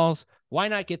in-laws, why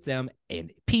not get them a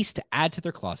piece to add to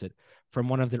their closet from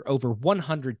one of their over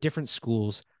 100 different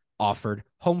schools offered?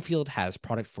 Home Field has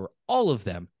product for all of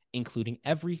them, including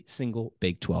every single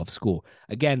Big 12 school.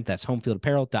 Again, that's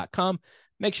homefieldapparel.com.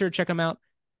 Make sure to check them out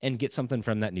and get something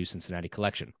from that new Cincinnati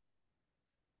collection.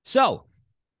 So,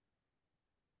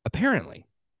 apparently,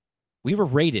 we were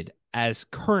rated as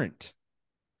current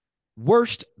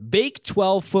worst Big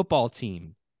 12 football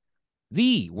team.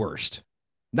 The worst.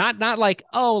 Not like,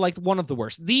 oh, like one of the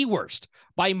worst. The worst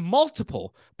by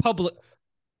multiple public.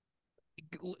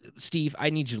 Steve, I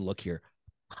need you to look here.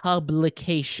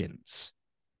 Publications.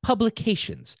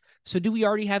 So do we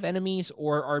already have enemies,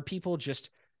 or are people just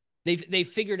they've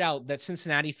figured out that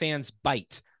Cincinnati fans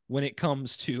bite when it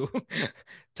comes to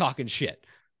talking shit?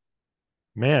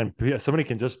 Man, somebody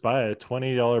can just buy a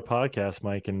 $20 podcast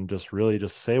mic and just really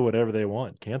just say whatever they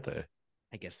want, can't they?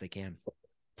 I guess they can.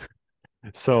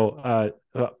 So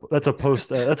that's a post.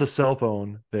 That's a cell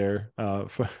phone there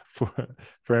for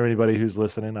anybody who's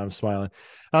listening. I'm smiling.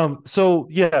 So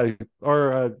yeah,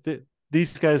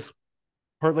 these guys,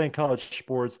 Heartland College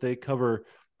Sports, they cover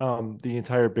the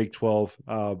entire Big 12.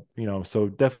 So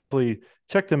definitely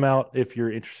check them out if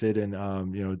you're interested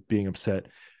in being upset.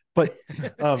 But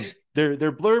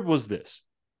their blurb was this: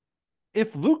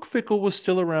 if Luke Fickell was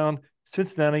still around,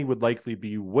 Cincinnati would likely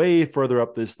be way further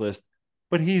up this list,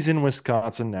 but he's in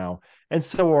Wisconsin now, and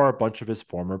so are a bunch of his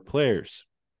former players.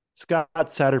 Scott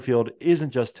Satterfield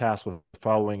isn't just tasked with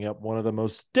following up one of the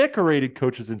most decorated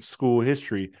coaches in school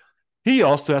history. He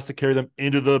also has to carry them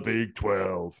into the Big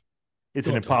 12. It's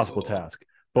an impossible task,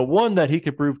 but one that he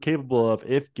could prove capable of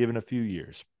if given a few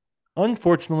years.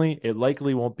 Unfortunately, it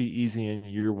likely won't be easy in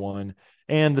year one,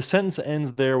 and the sentence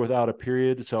ends there without a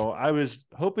period. So I was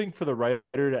hoping for the writer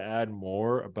to add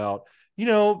more about,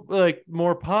 like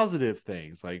more positive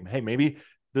things. Like, hey, maybe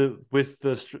with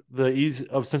the ease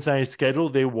of Cincinnati's schedule,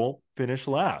 they won't finish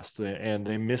last, and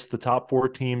they missed the top 4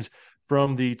 teams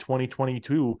from the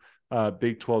 2022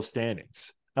 Big 12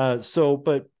 standings.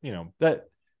 But that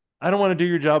I don't want to do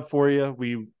your job for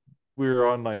you. We're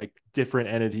on like different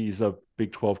entities of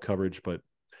Big 12 coverage, but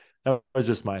that was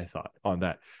just my thought on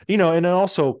that. And then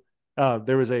also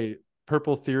there was a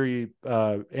Purple Theory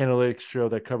analytics show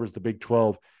that covers the Big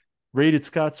 12, rated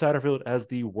Scott Satterfield as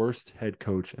the worst head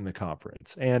coach in the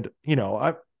conference. And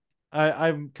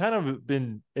I've kind of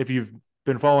been, if you've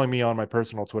been following me on my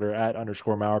personal Twitter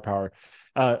 @_MauerPower,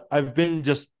 I've been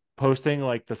just posting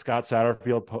like the Scott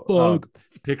Satterfield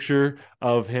picture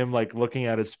of him like looking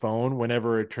at his phone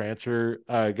whenever a transfer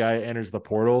guy enters the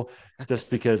portal, just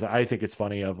because I think it's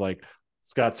funny of like,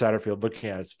 Scott Satterfield looking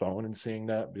at his phone and seeing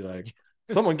that, be like,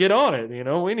 someone get on it.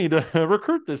 We need to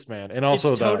recruit this man. And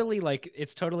also it's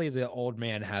totally the old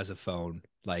man has a phone.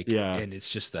 Yeah. And it's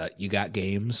just that you got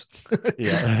games.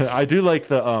 Yeah. I do like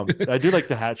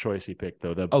the hat choice he picked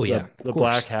though. The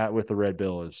black hat with the red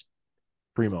bill is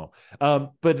primo.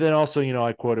 But then also,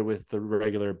 I quoted with the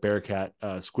regular Bearcat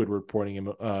Squidward pointing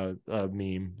him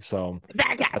meme. So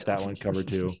got that one covered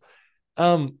too.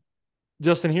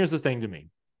 Justin, here's the thing to me.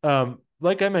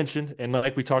 Like I mentioned, and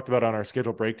like we talked about on our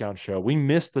schedule breakdown show, we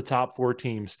missed the top 4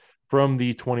 teams from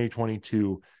the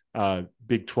 2022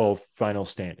 Big 12 final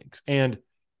standings. And,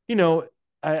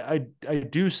 I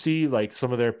do see like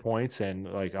some of their points,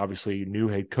 and like obviously new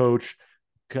head coach,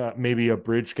 maybe a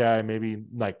bridge guy, maybe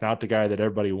like not the guy that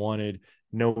everybody wanted.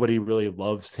 Nobody really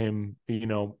loves him,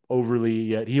 overly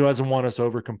yet. He hasn't won us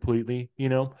over completely,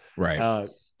 Right.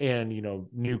 And,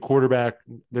 new quarterback,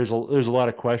 there's a lot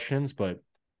of questions, but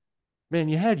man,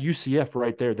 you had UCF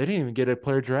right there. They didn't even get a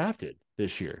player drafted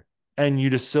this year. And you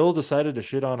just still decided to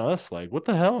shit on us. Like, what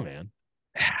the hell, man?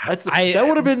 That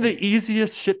would have been the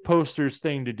easiest shit posters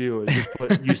thing to do, is just put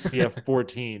UCF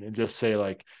 14 and just say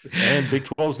like, and Big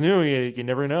 12's new. You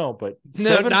never know. But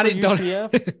no, not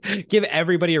UCF. Don't give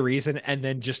everybody a reason, and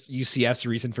then just UCF's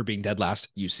reason for being dead last.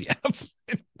 UCF.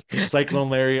 Cyclone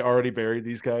Larry already buried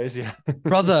these guys. Yeah.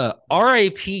 Brother,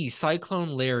 RIP Cyclone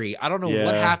Larry. I don't know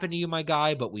what happened to you, my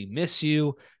guy, but we miss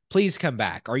you. Please come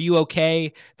back. Are you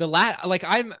okay?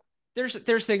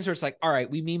 There's things where it's like, all right,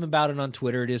 we meme about it on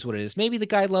Twitter. It is what it is. Maybe the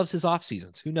guy loves his off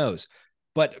seasons. Who knows?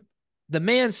 But the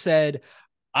man said,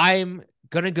 I'm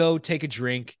going to go take a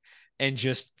drink and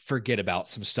just forget about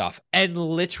some stuff, and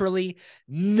literally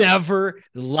never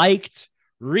liked,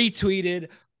 retweeted,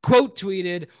 quote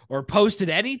tweeted, or posted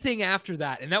anything after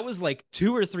that. And that was like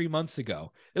 2 or 3 months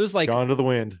ago. It was like gone to the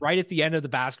wind right at the end of the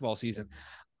basketball season.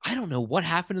 I don't know what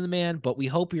happened to the man, but we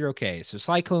hope you're okay. So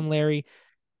Cyclone Larry,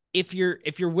 if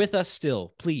you're with us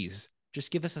still, please just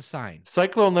give us a sign.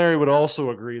 Cyclone Larry would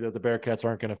also agree that the Bearcats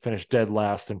aren't going to finish dead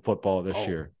last in football this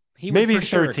year. Maybe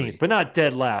 13th, but not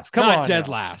dead last. Not dead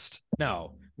last.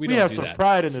 No, we have some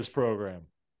pride in this program.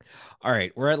 All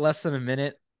right, we're at less than a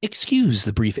minute. Excuse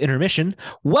the brief intermission.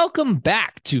 Welcome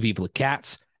back to Viva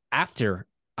Cats. After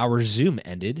our Zoom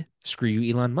ended, screw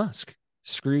you, Elon Musk.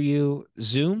 Screw you,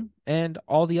 Zoom, and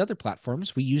all the other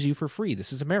platforms. We use you for free.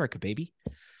 This is America, baby.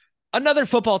 Another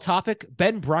football topic.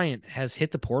 Ben Bryant has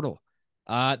hit the portal.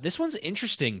 This one's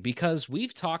interesting because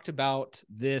we've talked about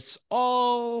this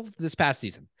all this past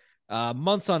season,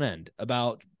 months on end,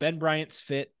 about Ben Bryant's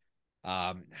fit.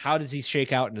 How does he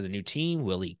shake out into the new team?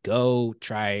 Will he go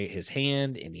try his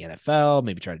hand in the NFL?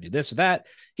 Maybe try to do this or that.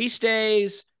 He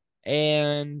stays,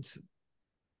 and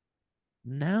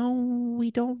now we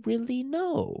don't really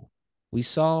know. We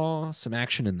saw some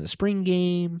action in the spring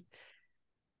game.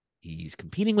 He's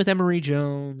competing with Emory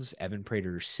Jones. Evan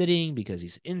Prater's sitting because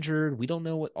he's injured. We don't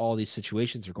know what all these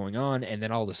situations are going on. And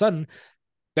then all of a sudden,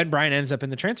 Ben Bryant ends up in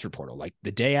the transfer portal like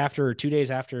the day after or 2 days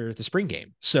after the spring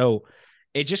game. So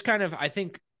it just kind of, I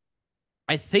think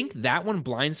that one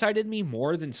blindsided me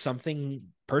more than something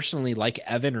personally like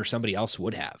Evan or somebody else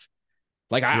would have.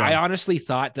 Like, I honestly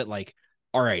thought that, like,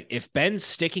 all right, if Ben's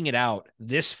sticking it out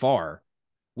this far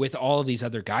with all of these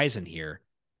other guys in here,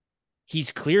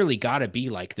 he's clearly got to be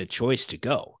like the choice to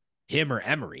go, him or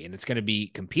Emory, and it's going to be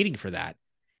competing for that.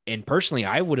 And personally,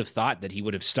 I would have thought that he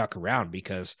would have stuck around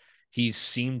because he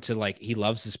seemed to like, he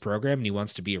loves this program and he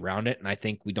wants to be around it. And I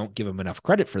think we don't give him enough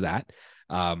credit for that,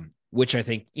 which I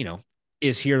think,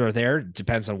 is here or there. It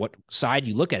depends on what side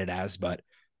you look at it as, but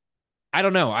I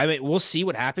don't know. I mean, we'll see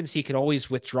what happens. He could always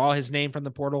withdraw his name from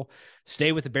the portal,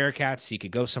 stay with the Bearcats. He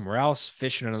could go somewhere else,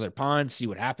 fish in another pond, see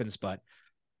what happens. But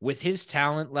with his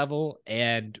talent level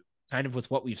and kind of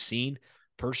with what we've seen,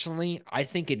 personally, I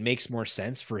think it makes more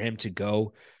sense for him to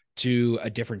go to a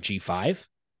different G5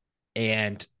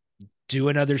 and do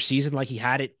another season like he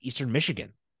had at Eastern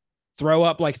Michigan. Throw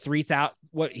up like 3,000,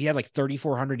 he had like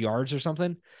 3,400 yards or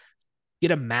something.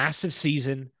 Get a massive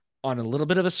season on a little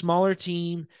bit of a smaller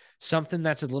team, something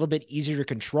that's a little bit easier to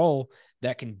control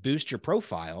that can boost your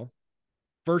profile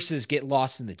versus get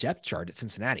lost in the depth chart at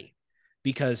Cincinnati.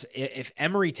 Because if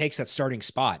Emory takes that starting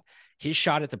spot, his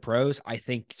shot at the pros, I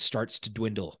think, starts to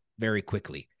dwindle very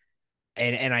quickly.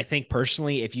 And I think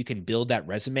personally, if you can build that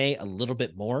resume a little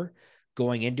bit more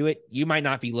going into it, you might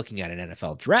not be looking at an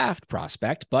NFL draft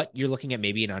prospect, but you're looking at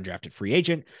maybe an undrafted free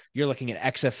agent. You're looking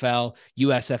at XFL,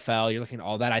 USFL. You're looking at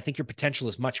all that. I think your potential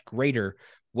is much greater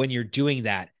when you're doing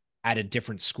that at a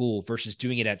different school versus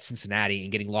doing it at Cincinnati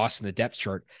and getting lost in the depth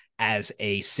chart as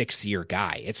a 6th-year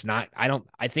guy. It's not,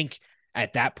 I think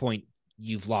at that point,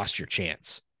 you've lost your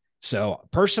chance. So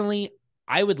personally,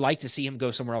 I would like to see him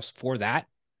go somewhere else for that.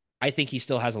 I think he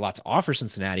still has a lot to offer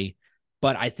Cincinnati,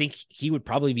 but I think he would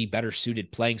probably be better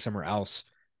suited playing somewhere else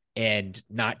and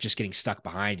not just getting stuck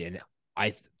behind. And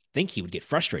I think he would get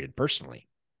frustrated personally.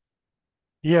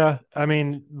 Yeah, I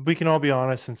mean, we can all be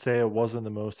honest and say it wasn't the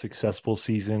most successful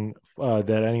season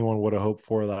that anyone would have hoped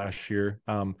for last year.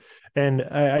 And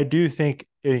I do think,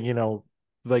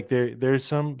 like there's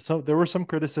there were some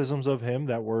criticisms of him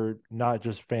that were not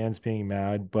just fans being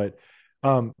mad, but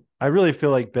I really feel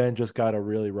like Ben just got a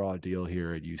really raw deal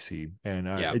here at UC, and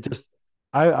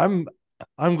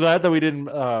I'm glad that we didn't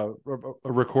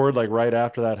record like right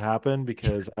after that happened,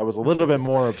 because I was a little bit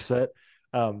more upset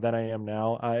than I am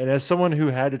now. And as someone who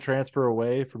had to transfer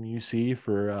away from UC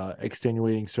for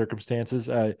extenuating circumstances,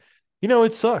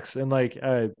 it sucks. And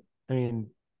I mean,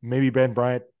 maybe Ben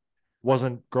Bryant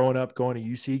wasn't growing up going to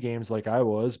UC games like I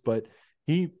was, but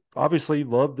he obviously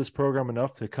loved this program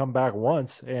enough to come back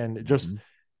once, and just,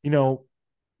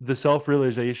 the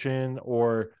self-realization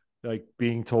or like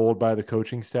being told by the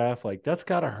coaching staff, like that's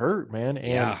gotta hurt, man.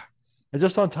 And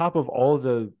just on top of all of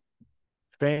the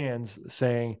fans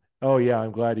saying, oh yeah,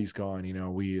 I'm glad he's gone.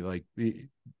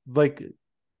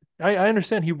 I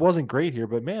understand he wasn't great here,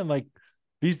 but man, like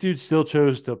these dudes still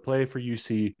chose to play for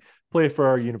UC, play for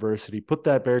our university, put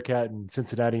that Bearcat and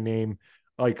Cincinnati name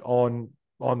like on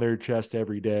their chest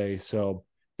every day. So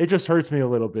it just hurts me a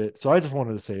little bit. So I just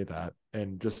wanted to say that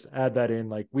and just add that in.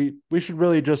 Like we should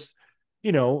really just,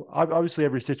 obviously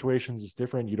every situation is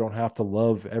different. You don't have to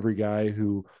love every guy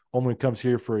who only comes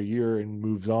here for a year and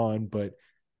moves on, but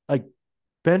like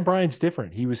Ben Bryant's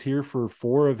different. He was here for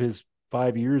 4 of his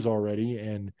 5 years already,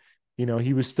 and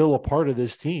he was still a part of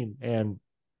this team. And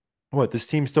this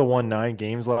team still won 9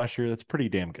 games last year. That's pretty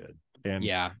damn good. And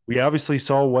we obviously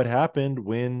saw what happened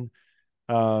when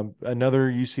another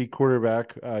UC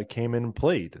quarterback came in and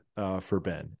played for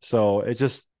Ben. So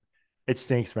it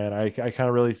stinks, man. I kind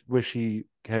of really wish he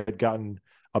had gotten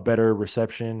a better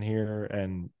reception here,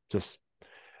 and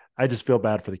I just feel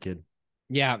bad for the kid.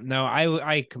 Yeah, no,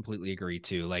 I completely agree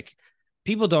too. Like,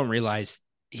 people don't realize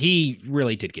he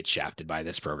really did get shafted by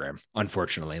this program,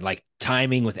 unfortunately. Like,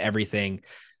 timing with everything,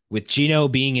 with Gino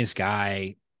being his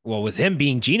guy, well, with him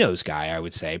being Gino's guy, I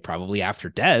would say probably after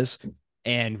Dez,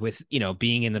 and with,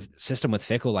 being in the system with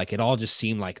Fickell, like it all just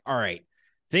seemed like, all right,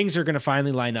 things are going to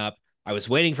finally line up. I was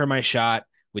waiting for my shot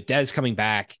with Dez coming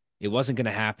back. It wasn't going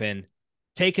to happen.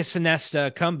 Take a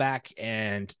Sinesta, come back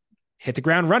and hit the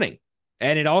ground running.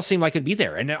 And it all seemed like it'd be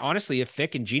there. And honestly, if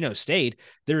Fick and Gino stayed,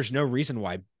 there's no reason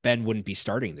why Ben wouldn't be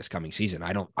starting this coming season.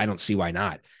 I don't see why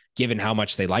not, given how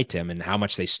much they liked him and how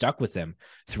much they stuck with him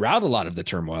throughout a lot of the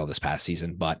turmoil this past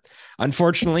season. But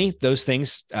unfortunately, those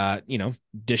things,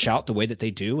 dish out the way that they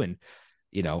do. And,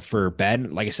 for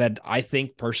Ben, like I said, I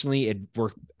think personally it'd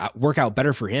work out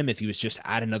better for him if he was just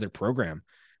at another program,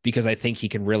 because I think he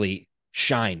can really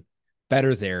shine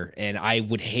better there. And I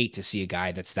would hate to see a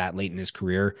guy that's that late in his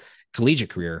collegiate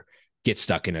career, get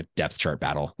stuck in a depth chart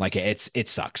battle. Like it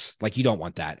sucks. Like, you don't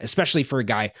want that, especially for a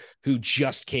guy who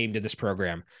just came to this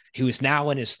program, who is now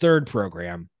in his 3rd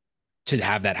program, to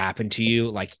have that happen to you.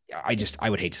 Like, I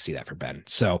would hate to see that for Ben.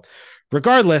 So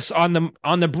regardless, on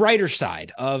the brighter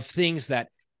side of things that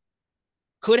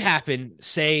could happen,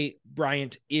 say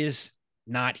Bryant is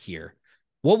not here,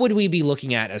 what would we be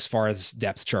looking at as far as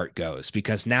depth chart goes?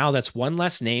 Because now that's one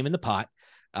less name in the pot.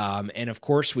 And of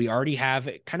course, we already have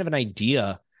kind of an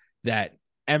idea that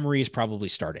Emory is probably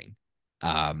starting.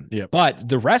 But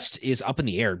the rest is up in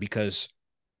the air, because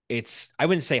I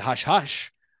wouldn't say hush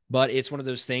hush, but it's one of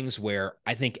those things where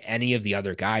I think any of the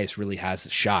other guys really has the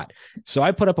shot. So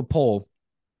I put up a poll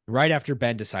right after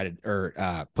Ben decided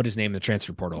or put his name in the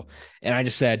transfer portal. And I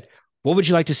just said, what would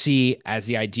you like to see as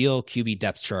the ideal QB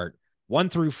depth chart? 1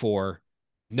 through 4,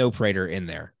 no Prater in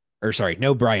there, or sorry,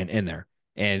 no Bryant in there.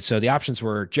 And so the options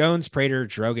were Jones, Prater,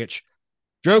 Drogish,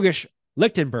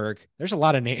 Lichtenberg. There's a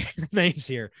lot of names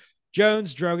here.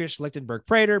 Jones, Drogish, Lichtenberg,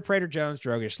 Prater, Jones,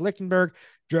 Drogish, Lichtenberg,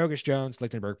 Drogish, Jones,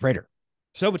 Lichtenberg, Prater.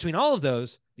 So between all of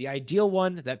those, the ideal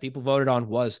one that people voted on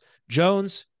was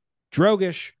Jones,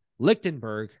 Drogish,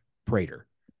 Lichtenberg, Prater.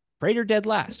 Prater dead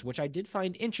last, which I did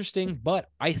find interesting, but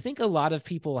I think a lot of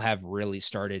people have really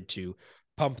started to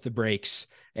pump the brakes,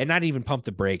 and not even pump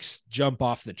the brakes, jump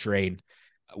off the train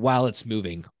while it's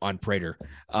moving on Prater.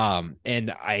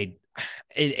 And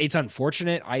it's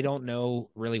unfortunate. I don't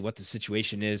know really what the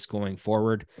situation is going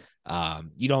forward.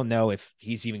 You don't know if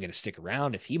he's even going to stick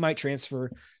around, if he might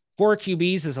transfer. 4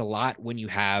 QBs is a lot when you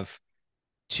have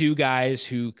 2 guys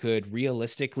who could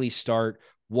realistically start,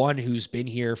 one who's been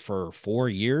here for 4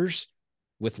 years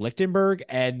with Lichtenberg,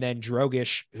 and then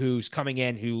Drogish, who's coming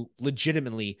in, who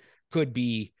legitimately could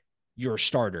be your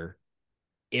starter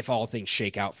if all things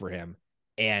shake out for him,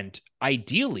 and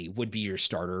ideally would be your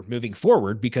starter moving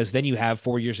forward, because then you have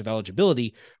 4 years of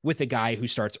eligibility with a guy who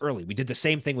starts early. We did the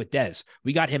same thing with Dez.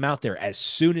 We got him out there as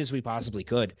soon as we possibly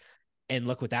could, and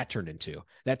look what that turned into.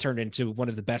 That turned into one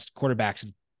of the best quarterbacks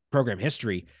in program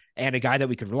history, and a guy that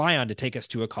we could rely on to take us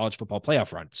to a college football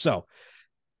playoff run. So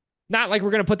not like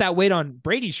we're going to put that weight on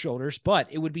Brady's shoulders, but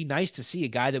it would be nice to see a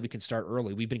guy that we can start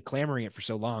early. We've been clamoring it for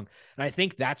so long, and I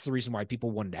think that's the reason why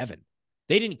people wanted Evan.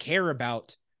 They didn't care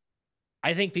about,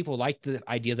 I think people liked the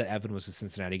idea that Evan was a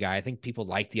Cincinnati guy. I think people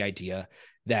liked the idea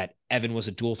that Evan was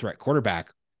a dual threat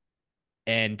quarterback,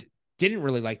 and didn't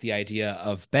really like the idea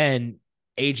of Ben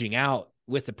aging out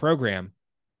with the program.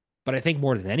 But I think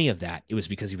more than any of that, it was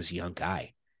because he was a young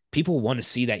guy. People want to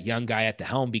see that young guy at the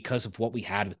helm because of what we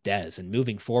had with Dez, and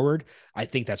moving forward, I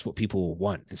think that's what people will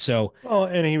want. And so, well,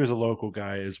 and he was a local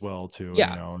guy as well too.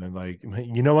 Yeah. You know, and like,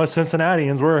 you know what,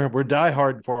 Cincinnatians, we're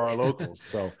diehard for our locals.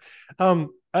 So,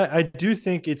 I do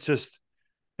think it's just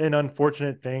an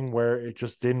unfortunate thing where it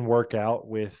just didn't work out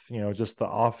with, you know, just the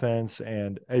offense.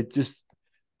 And it just,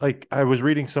 like, I was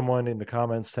reading someone in the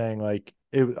comments saying, like,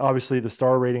 it obviously the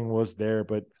star rating was there,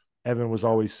 but Evan was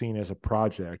always seen as a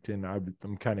project. And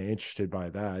I'm kind of interested by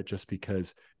that, just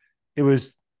because it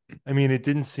was, I mean, it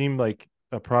didn't seem like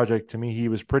a project to me. He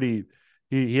was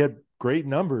he had great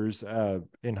numbers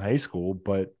in high school,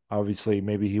 but obviously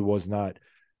maybe he was not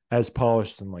as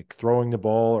polished in like throwing the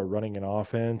ball or running an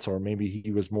offense, or maybe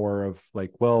he was more of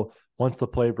like, well, once the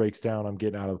play breaks down, I'm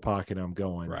getting out of the pocket and I'm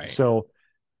going. Right. So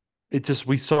it just,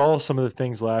 we saw some of the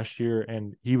things last year,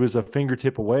 and he was a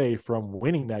fingertip away from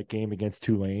winning that game against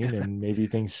Tulane, and maybe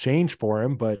things changed for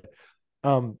him. But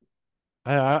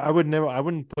I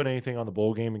wouldn't put anything on the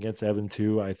bowl game against Evan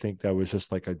too. I think that was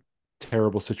just like a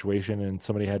terrible situation, and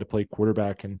somebody had to play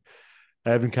quarterback, and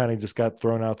Evan kind of just got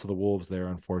thrown out to the wolves there,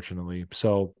 unfortunately.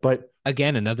 So, but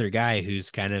again, another guy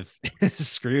who's kind of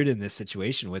screwed in this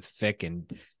situation with Fick and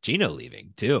Gino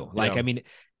leaving too. Like, yeah. I mean,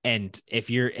 and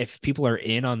if people are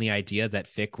in on the idea that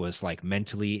Fick was like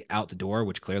mentally out the door,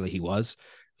 which clearly he was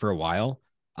for a while,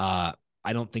 I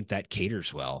don't think that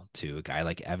caters well to a guy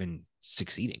like Evan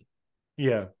succeeding.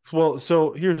 Yeah. Well,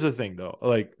 so here's the thing though.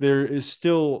 Like, there is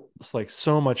still like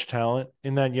so much talent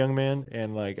in that young man.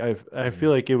 And like, I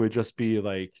feel like it would just be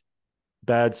like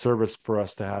bad service for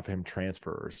us to have him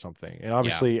transfer or something. And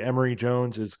obviously Emory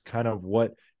Jones is kind of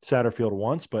what Satterfield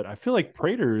wants, but I feel like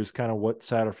Prater is kind of what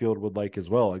Satterfield would like as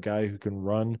well. A guy who can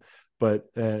run, but,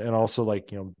 and also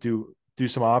like, you know, do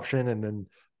some option and then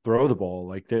throw the ball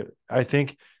like that. I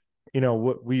think, you know,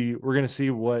 what we're going to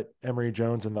see what Emory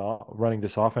Jones and the running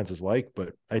this offense is like,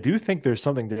 but I do think there's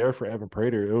something there for Evan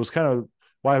Prater. It was kind of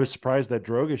why I was surprised that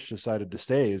Drogish decided to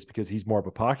stay, is because he's more of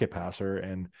a pocket passer,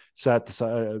 and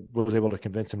was able to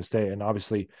convince him to stay. And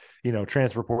obviously, you know,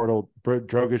 transfer portal,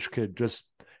 Drogish could just,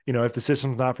 you know, if the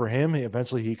system's not for him,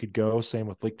 eventually he could go. Same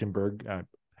with Lichtenberg.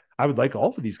 I would like all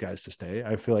of these guys to stay.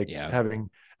 I feel like having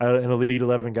an Elite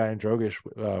 11 guy in Drogish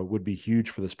would be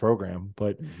huge for this program.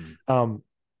 But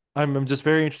I'm just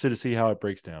very interested to see how it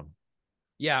breaks down.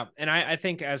 Yeah. And I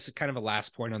think, as kind of a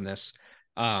last point on this,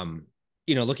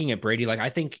 you know, looking at Brady, like, I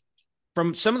think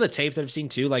from some of the tape that I've seen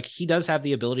too, like, he does have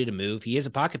the ability to move. He is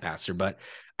a pocket passer, but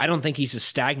I don't think he's as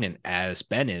stagnant as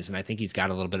Ben is. And I think he's got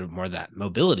a little bit of more of that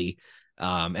mobility.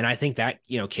 And I think that,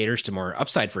 you know, caters to more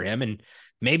upside for him. And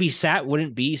maybe Sat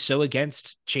wouldn't be so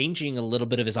against changing a little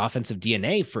bit of his offensive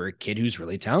DNA for a kid who's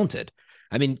really talented.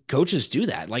 I mean, coaches do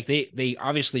that. Like, they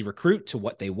obviously recruit to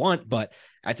what they want, but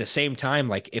at the same time,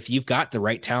 like, if you've got the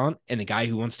right talent and the guy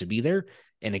who wants to be there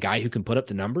and a guy who can put up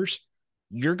the numbers,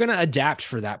 you're going to adapt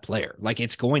for that player. Like,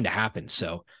 it's going to happen.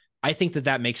 So I think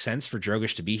that makes sense for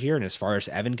Drogish to be here. And as far as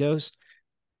Evan goes,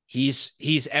 he's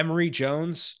Emory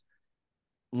Jones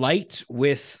light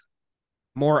with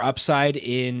more upside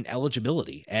in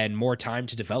eligibility and more time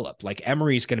to develop. Like,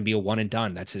 Emory's going to be a one and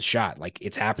done. That's his shot. Like,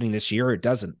 it's happening this year or it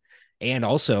doesn't. And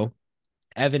also,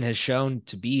 Evan has shown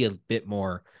to be a bit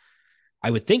more,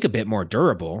 I would think, a bit more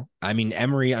durable. I mean,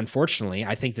 Emory, unfortunately,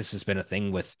 I think this has been a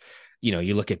thing with, you know,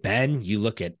 you look at Ben, you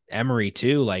look at Emory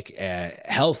too, like,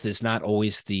 health is not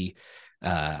always the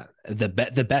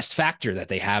best factor that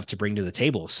they have to bring to the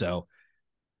table. So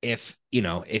if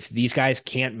these guys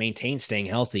can't maintain staying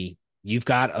healthy, you've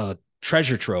got a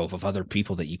treasure trove of other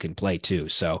people that you can play too.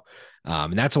 So,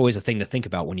 and that's always a thing to think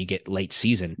about when you get late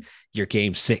season, your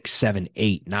game 6, 7,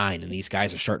 8, 9, and these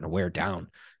guys are starting to wear down.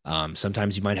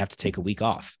 Sometimes you might have to take a week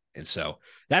off. And so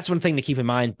that's one thing to keep in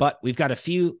mind, but we've got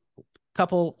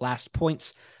couple last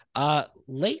points.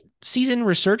 Late season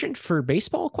resurgent for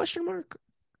baseball ?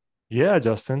 Yeah,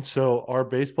 Justin. So our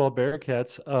baseball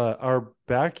Bearcats are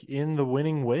back in the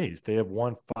winning ways. They have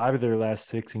won 5 of their last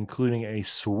 6, including a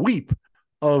sweep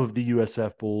of the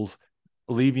USF Bulls,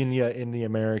 leaving you in the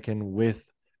American with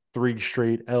 3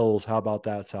 straight L's. How about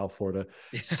that, South Florida?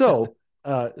 So,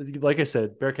 like I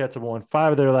said, Bearcats have won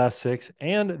 5 of their last 6,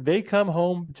 and they come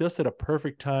home just at a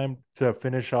perfect time to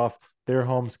finish off their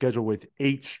home schedule with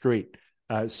 8 straight.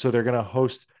 So they're going to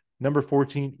host number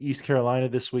 14, East Carolina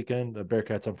this weekend. The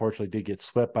Bearcats unfortunately did get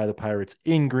swept by the Pirates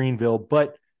in Greenville,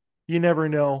 but you never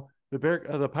know.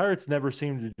 The Pirates never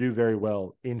seem to do very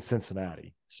well in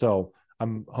Cincinnati. So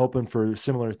I'm hoping for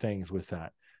similar things with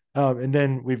that. And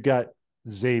then we've got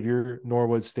Xavier,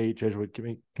 Norwood State Jesuit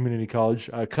Community College,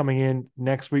 coming in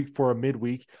next week for a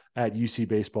midweek at UC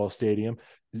Baseball Stadium.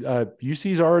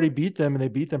 UC's already beat them, and they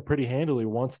beat them pretty handily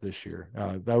once this year.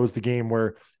 That was the game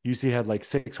where UC had like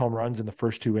 6 home runs in the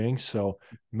first 2 innings, so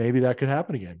maybe that could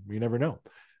happen again. You never know.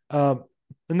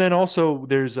 And then also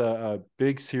there's a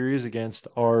big series against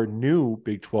our new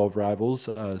Big 12 rivals,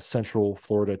 Central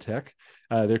Florida Tech.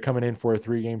 They're coming in for a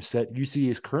 3-game set. UC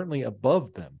is currently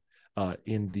above them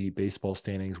in the baseball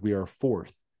standings. We are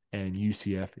 4th, and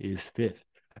UCF is 5th.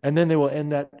 And then they will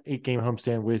end that 8-game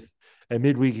homestand with a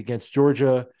midweek against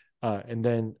Georgia, and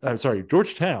then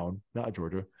Georgetown, not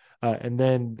Georgia. And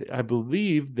then I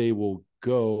believe they will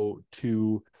go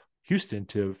to Houston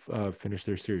to finish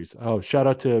their series. Oh, shout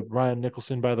out to Ryan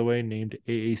Nicholson, by the way, named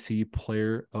AAC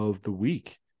Player of the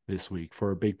Week this week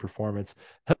for a big performance,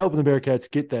 helping the Bearcats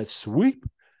get that sweep.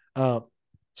 So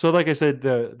like I said,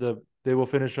 they will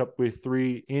finish up with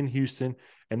 3 in Houston,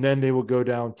 and then they will go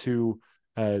down to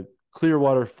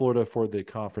Clearwater, Florida for the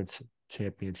conference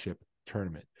championship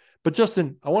tournament. But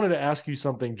Justin, I wanted to ask you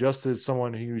something, just as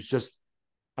someone who's just,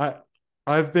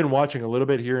 I've been watching a little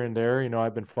bit here and there.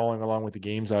 I've been following along with the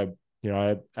games. I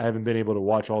haven't been able to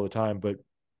watch all the time, but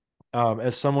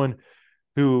as someone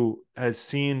who has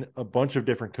seen a bunch of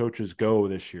different coaches go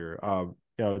this year,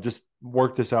 just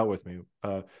work this out with me.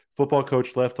 Football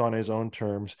coach left on his own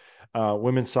terms.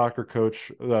 Women's soccer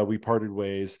coach, we parted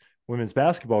ways. Women's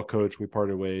basketball coach, we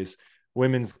parted ways.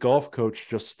 Women's golf coach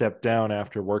just stepped down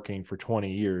after working for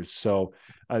 20 years. So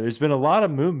there's been a lot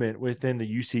of movement within the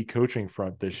UC coaching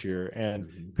front this year.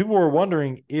 And people were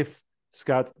wondering if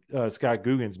Scott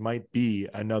Googins might be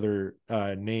another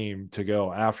name to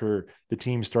go after the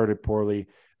team started poorly.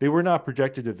 They were not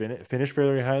projected to finish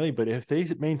very highly, but if they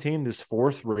maintain this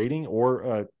 4th rating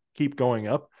or keep going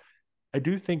up, I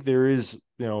do think there is,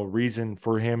 reason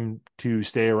for him to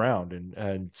stay around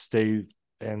and stay.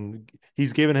 And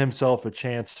he's given himself a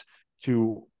chance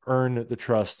to earn the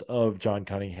trust of John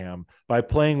Cunningham by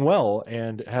playing well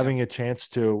and having a chance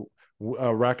to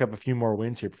rack up a few more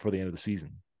wins here before the end of the season.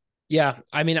 Yeah,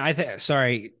 I mean,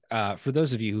 for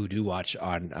those of you who do watch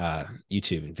on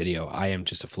YouTube and video, I am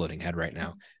just a floating head right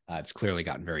now. It's clearly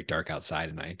gotten very dark outside,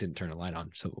 and I didn't turn the light on,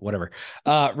 so whatever.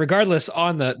 Regardless,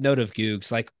 on the note of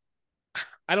Googs,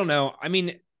 I don't know. I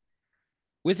mean,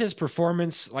 with his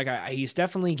performance, he's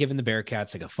definitely given the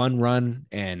Bearcats a fun run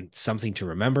and something to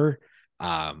remember.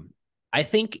 I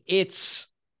think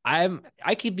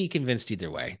I could be convinced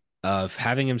either way of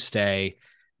having him stay,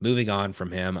 moving on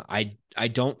from him. I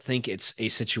don't think it's a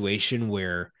situation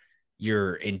where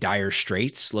you're in dire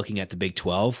straits looking at the Big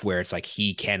 12 where it's like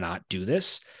he cannot do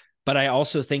this. But I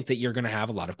also think that you're going to have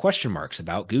a lot of question marks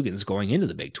about Googins going into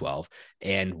the Big 12.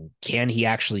 And can he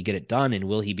actually get it done? And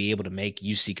will he be able to make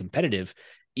UC competitive,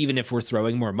 even if we're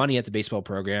throwing more money at the baseball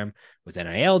program with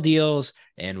NIL deals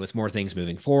and with more things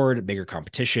moving forward, bigger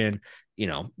competition?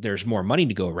 There's more money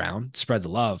to go around, spread the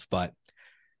love. But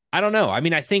I don't know. I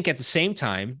mean, I think at the same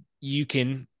time, you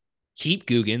can keep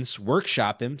Googins,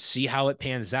 workshop him, see how it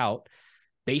pans out.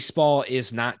 Baseball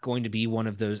is not going to be one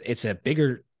of those. It's a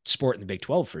bigger sport in the Big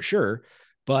 12 for sure,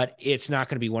 but it's not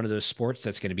going to be one of those sports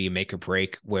that's going to be a make or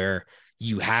break where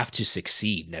you have to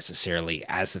succeed necessarily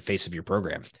as the face of your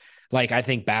program. I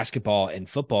think basketball and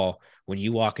football, when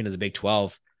you walk into the Big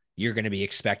 12, you're going to be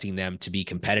expecting them to be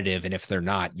competitive. And if they're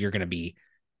not, you're going to be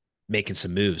making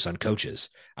some moves on coaches.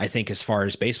 I think as far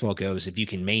as baseball goes, if you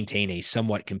can maintain a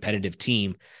somewhat competitive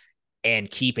team and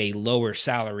keep a lower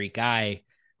salary guy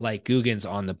like Googins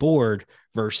on the board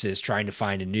versus trying to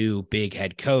find a new big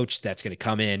head coach that's going to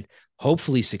come in,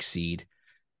 hopefully succeed.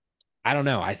 I don't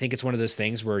know. I think it's one of those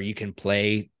things where you can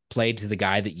play to the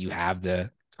guy that you have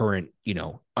the current,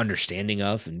 understanding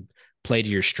of and play to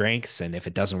your strengths. And if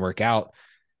it doesn't work out,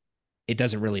 it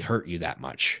doesn't really hurt you that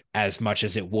much as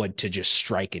it would to just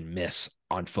strike and miss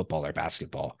on football or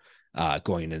basketball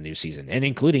going into the new season, and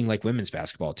including women's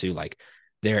basketball too,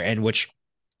 which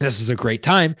This is a great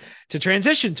time to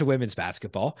transition to women's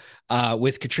basketball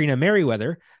with Katrina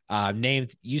Merriweather,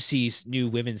 named UC's new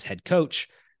women's head coach.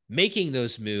 Making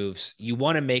those moves, you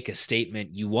want to make a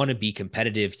statement. You want to be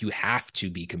competitive. You have to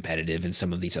be competitive in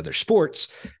some of these other sports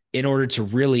in order to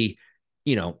really,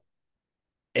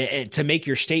 to make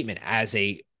your statement as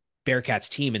a Bearcats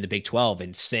team in the Big 12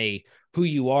 and say who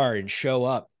you are and show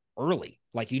up early.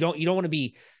 Like you don't want to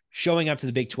be showing up to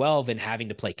the Big 12 and having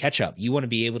to play catch up. You want to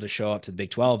be able to show up to the Big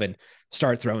 12 and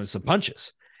start throwing some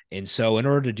punches. And so in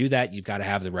order to do that, you've got to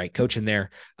have the right coach in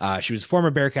there. She was a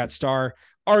former Bearcat star,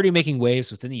 already making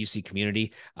waves within the UC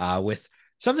community with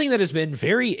something that has been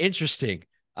very interesting.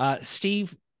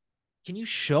 Steve, can you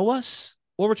show us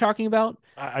what we're talking about?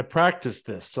 I practiced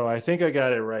this, so I think I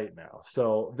got it right now.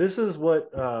 So this is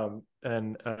what, there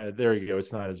you go.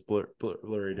 It's not as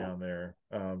blurry down there.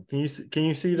 Can you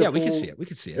see the? Yeah, we can see it. We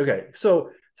can see it. Okay,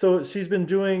 so she's been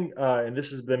doing, and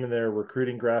this has been in their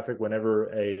recruiting graphic. Whenever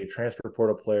a transfer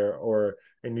portal player or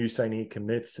a new signee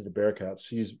commits to the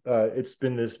Bearcats, it's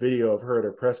been this video of her at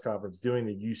her press conference doing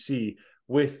the UC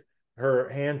with her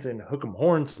hands in hook 'em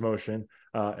horns motion,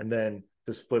 and then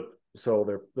just flip. So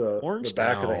the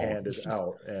back of the hand is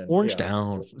out and horns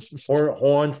down.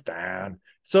 Horns down.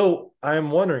 So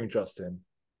I'm wondering, Justin,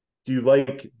 do you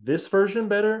like this version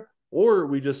better, or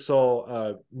we just saw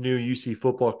a new UC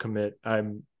football commit?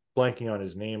 I'm blanking on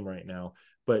his name right now,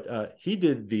 but he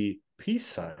did the peace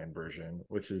sign version,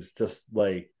 which is just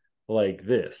like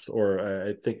this. Or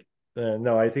I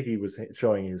think he was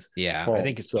showing his palms. I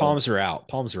think his palms are out.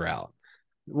 Palms are out.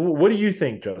 What do you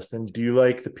think, Justin? Do you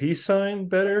like the peace sign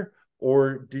better,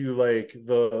 or do you like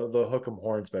the hook 'em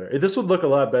horns better? This would look a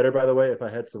lot better, by the way, if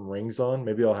I had some rings on.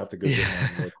 Maybe I'll have to go get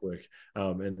one real quick,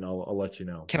 and I'll let you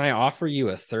know. Can I offer you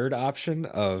a third option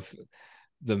of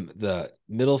the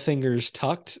middle fingers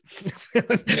tucked?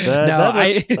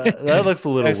 That looks a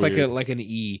little it's weird. like an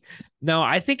E. No,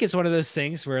 I think it's one of those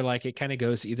things where like it kind of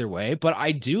goes either way, but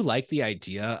I do like the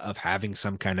idea of having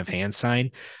some kind of hand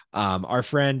sign. Our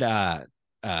friend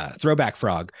Throwback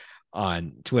Frog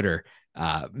on Twitter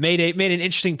made an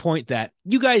interesting point that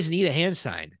you guys need a hand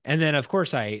sign. And then of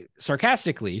course I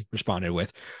sarcastically responded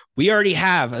with, we already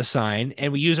have a sign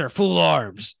and we use our full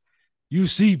arms. You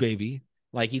see, baby,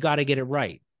 like you got to get it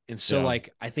right. And so like,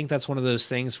 I think that's one of those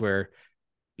things where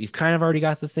you've kind of already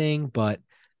got the thing, but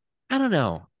I don't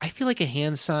know. I feel like a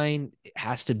hand sign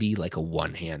has to be like a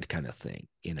one hand kind of thing,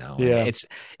 Yeah.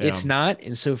 It's not.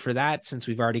 And so for that, since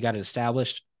we've already got it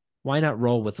established, why not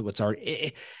roll with what's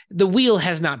already? The wheel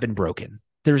has not been broken.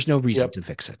 There's no reason to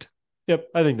fix it. Yep,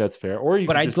 I think that's fair. Or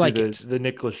I'd just like do the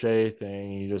Nick Lachey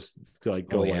thing. You just like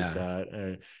go like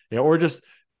that, or just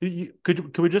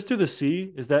could we just do the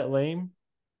C? Is that lame?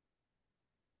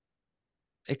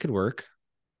 It could work.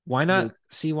 Why not?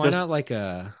 Why not like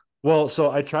a? Well, so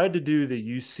I tried to do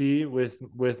the UC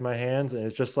with my hands, and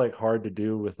it's just like hard to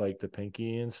do with like the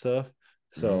pinky and stuff.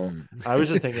 So I was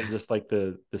just thinking just like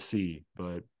the C,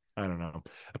 but I don't know.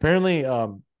 Apparently,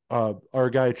 our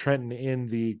guy Trenton in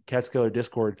the Catskiller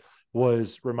Discord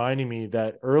was reminding me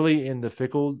that early in the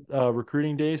Fickle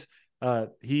recruiting days,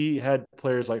 he had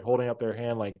players like holding up their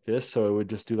hand like this, so it would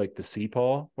just do like the C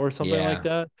paw or something like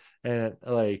that. And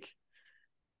like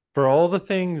for all the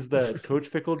things that Coach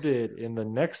Fickle did in the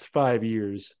next 5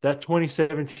 years, that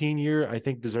 2017 year I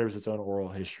think deserves its own oral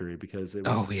history because it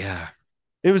was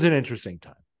it was an interesting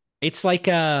time. It's like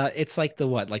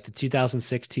the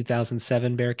 2006,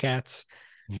 2007 Bearcats.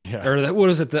 Yeah. Or what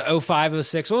was it? The 05,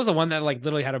 06. What was the one that like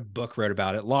literally had a book wrote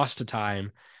about it? Lost to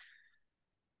Time.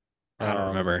 I don't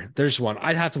remember. There's one.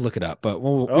 I'd have to look it up, but we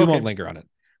won't linger on it.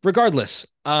 Regardless,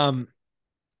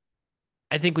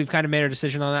 I think we've kind of made our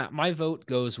decision on that. My vote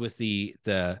goes with the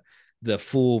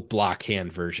full block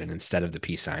hand version instead of the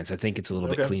peace signs. I think it's a little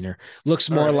bit cleaner.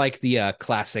 Looks more like the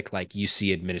classic like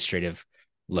UC administrative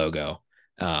logo.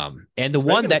 And the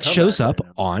one that shows up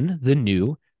on the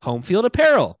new home field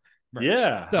apparel merch.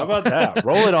 Yeah. So, how about that?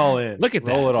 Roll it all in. Look at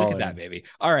that. Look at that, baby.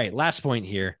 All right. Last point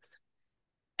here.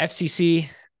 FCC,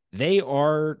 they've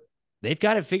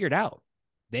got it figured out.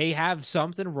 They have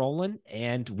something rolling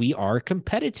and we are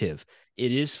competitive.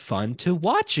 It is fun to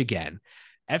watch again.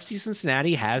 FC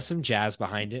Cincinnati has some jazz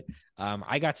behind it.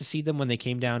 I got to see them when they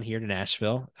came down here to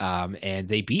Nashville, and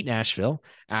they beat Nashville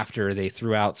after they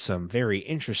threw out some very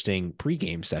interesting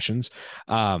pregame sessions.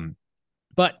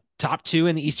 But top two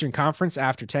in the Eastern Conference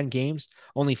after 10 games,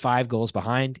 only 5 goals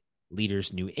behind,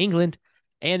 leaders New England,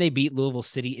 and they beat Louisville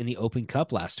City in the Open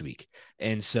Cup last week.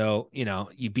 And so,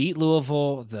 you beat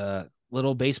Louisville, the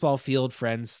little baseball field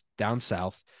friends down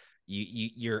south.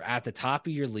 You're at the top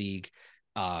of your league.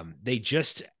 They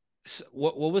just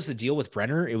what was the deal with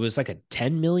Brenner? It was like a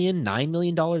 $10 million, $9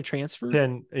 million transfer.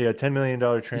 $10 million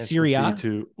transfer Serie A? fee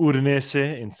to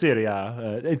Udinese in Serie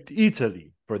A,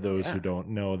 Italy. For those who don't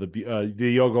know, the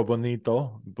Diogo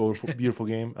Bonito, beautiful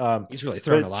game. He's really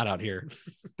throwing a lot out here.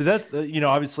 But that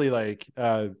obviously, like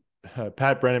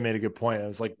Pat Brennan made a good point. I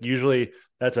was like, usually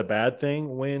that's a bad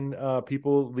thing when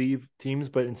people leave teams,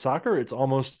 but in soccer, it's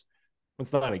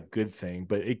not a good thing,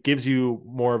 but it gives you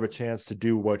more of a chance to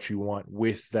do what you want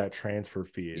with that transfer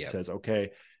fee. It says,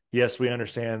 okay, yes, we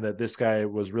understand that this guy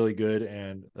was really good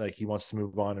and like he wants to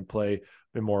move on and play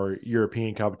in more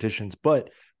European competitions, but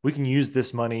we can use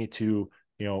this money to,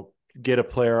 get a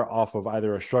player off of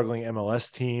either a struggling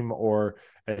MLS team or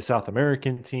a South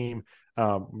American team,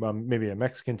 maybe a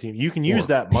Mexican team. You can use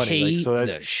that money. Pay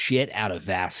the shit out of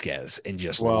Vasquez and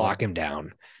just lock him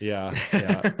down. Yeah.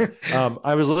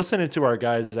 I was listening to our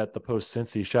guys at the Post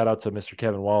Cincy. Shout out to Mr.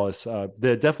 Kevin Wallace.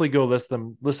 They definitely go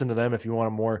listen to them if you want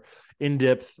a more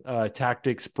in-depth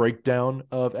tactics breakdown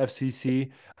of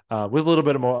FCC with a little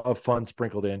bit of fun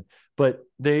sprinkled in. But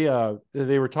they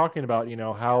were talking about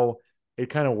how it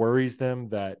kind of worries them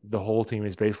that the whole team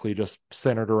is basically just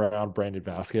centered around Brandon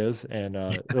Vasquez and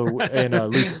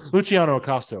Luciano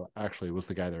Acosta actually was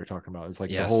the guy they were talking about. It's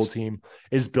like the whole team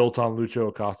is built on Lucho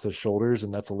Acosta's shoulders,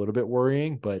 and that's a little bit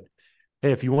worrying. But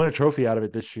hey, if you want a trophy out of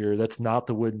it this year, that's not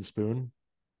the wooden spoon.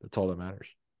 That's all that matters.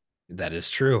 That is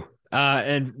true.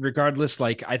 And regardless,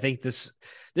 like I think this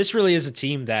really is a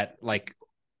team that like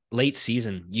late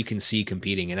season you can see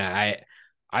competing, and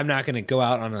I'm not going to go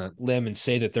out on a limb and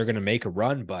say that they're going to make a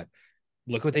run, but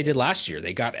look what they did last year.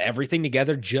 They got everything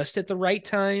together just at the right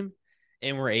time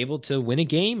and were able to win a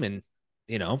game. And,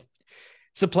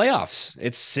 it's the playoffs.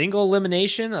 It's single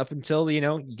elimination up until,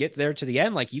 you get there to the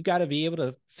end. Like you got to be able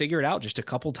to figure it out just a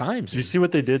couple times. Did you see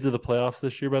what they did to the playoffs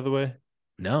this year, by the way?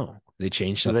 No, they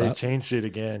changed stuff. So they changed it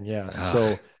again. Yeah.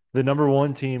 So the number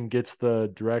one team gets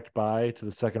the direct bye to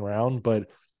the second round, but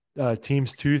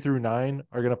teams 2 through 9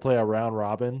 are going to play a round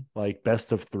robin, like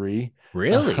best of 3.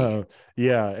 Really?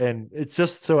 Yeah. And it's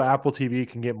just so Apple TV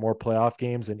can get more playoff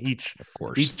games, and each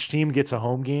team gets a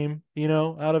home game,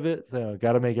 out of it. So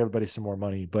got to make everybody some more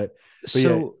money. But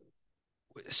so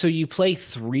you play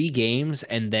 3 games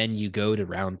and then you go to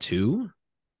round 2.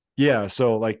 Yeah.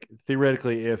 So like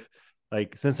theoretically, if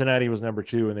like Cincinnati was number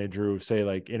 2 and they drew, say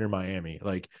like Inter Miami,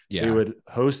 like they would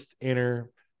host Inter,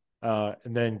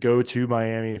 and then go to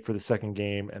Miami for the second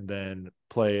game and then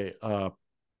play,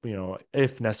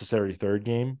 if necessary, third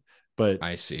game. But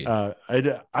I see.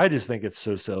 I just think it's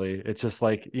so silly. It's just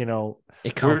like,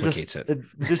 it complicates it.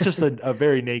 It's just a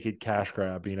very naked cash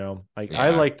grab, I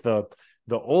like the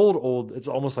old, it's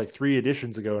almost like 3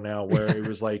 editions ago now where it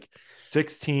was like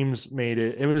 6 teams made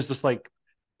it. It was just like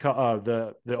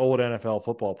the old NFL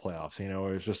football playoffs, it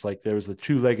was just like there was the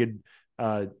 2-legged,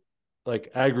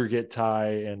 like aggregate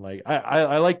tie, and like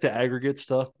I like the aggregate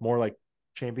stuff more like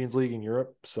Champions League in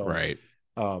Europe. So right.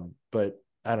 But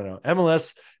I don't know.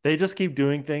 MLS, they just keep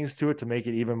doing things to it to make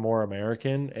it even more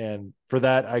American. And for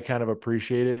that, I kind of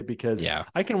appreciate it because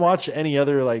I can watch any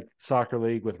other like soccer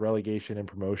league with relegation and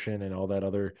promotion and all that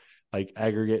other like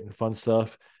aggregate and fun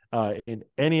stuff in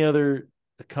any other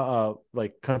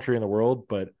like country in the world,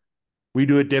 but we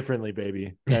do it differently,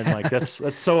 baby. And like that's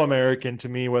so American to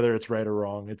me, whether it's right or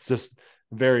wrong. It's just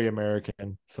very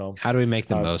American. So how do we make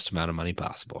the most amount of money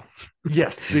possible?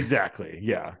 Yes, exactly.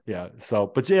 Yeah.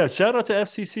 So, but yeah, shout out to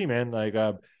FCC, man. Like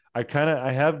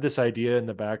I have this idea in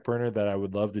the back burner that I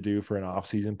would love to do for an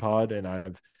off-season pod, and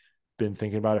I've been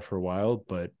thinking about it for a while,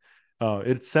 but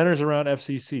it centers around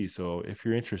FCC. So if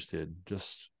you're interested,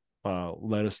 just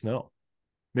let us know.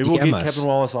 Maybe we'll get Kevin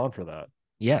Wallace on for that.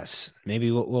 Yes, maybe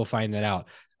we'll find that out.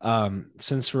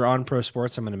 Since we're on pro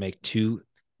sports, I'm going to make 2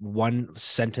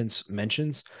 one-sentence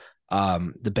mentions.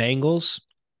 The Bengals,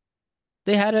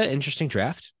 they had an interesting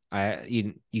draft.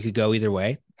 You could go either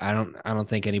way. I don't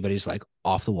think anybody's like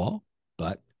off the wall,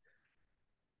 but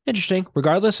interesting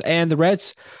regardless. And the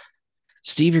Reds,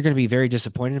 Steve, you're going to be very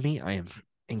disappointed in me. I am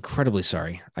incredibly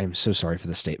sorry. I am so sorry for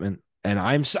the statement, and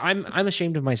I'm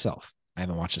ashamed of myself. I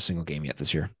haven't watched a single game yet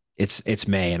this year. It's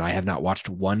May, and I have not watched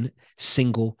 1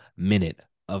 single minute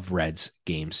of Reds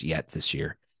games yet this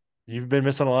year. You've been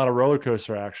missing a lot of roller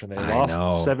coaster action. They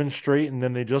lost 7 straight, and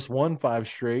then they just won 5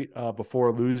 straight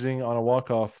before losing on a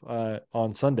walk-off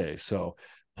on Sunday. So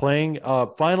playing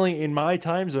finally in my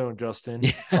time zone, Justin,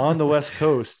 on the West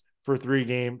Coast for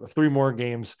 3 more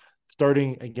games,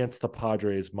 starting against the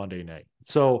Padres Monday night.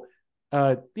 So,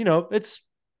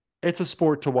 it's a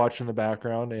sport to watch in the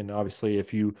background. And obviously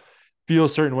if you feel a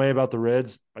certain way about the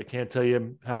Reds. I can't tell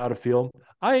you how to feel.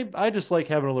 I just like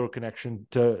having a little connection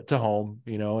to home,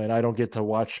 and I don't get to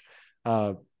watch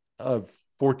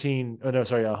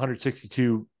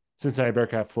 162 Cincinnati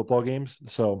Bearcat football games.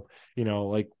 So,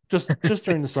 like just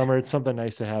during the summer, it's something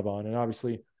nice to have on. And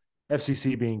obviously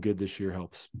FCC being good this year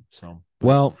helps. So,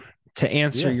 well, to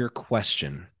answer your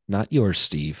question, not yours,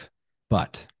 Steve,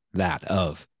 but that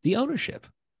of the ownership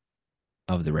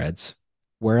of the Reds,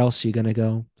 where else are you going to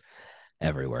go?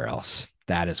 Everywhere else.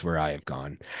 That is where I have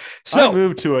gone. So I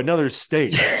moved to another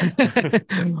state.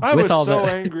 I was so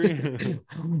angry.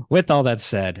 With all that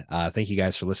said, thank you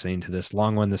guys for listening to this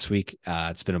long one this week.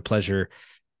 It's been a pleasure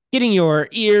getting your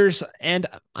ears and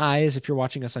eyes if you're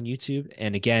watching us on YouTube.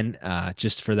 And again,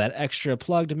 just for that extra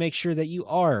plug to make sure that you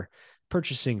are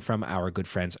purchasing from our good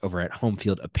friends over at Home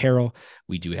Field Apparel.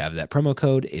 We do have that promo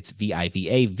code. It's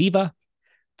VIVA, VIVA,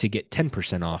 to get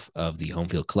 10% off of the Home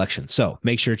Field collection. So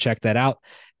make sure to check that out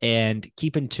and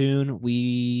keep in tune.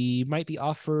 We might be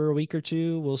off for a week or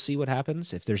two. We'll see what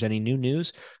happens. If there's any new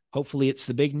news, hopefully it's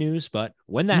the big news, but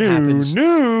when that happens,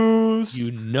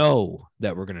 you know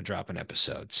that we're going to drop an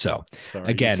episode. So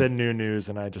again, you said new news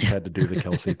and I just had to do the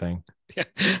Kelsey thing.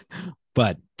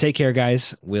 But take care,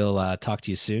 guys. We'll talk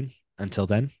to you soon. Until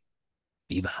then,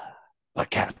 Viva the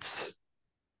Cats.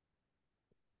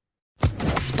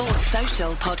 Sports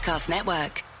Social Podcast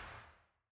Network.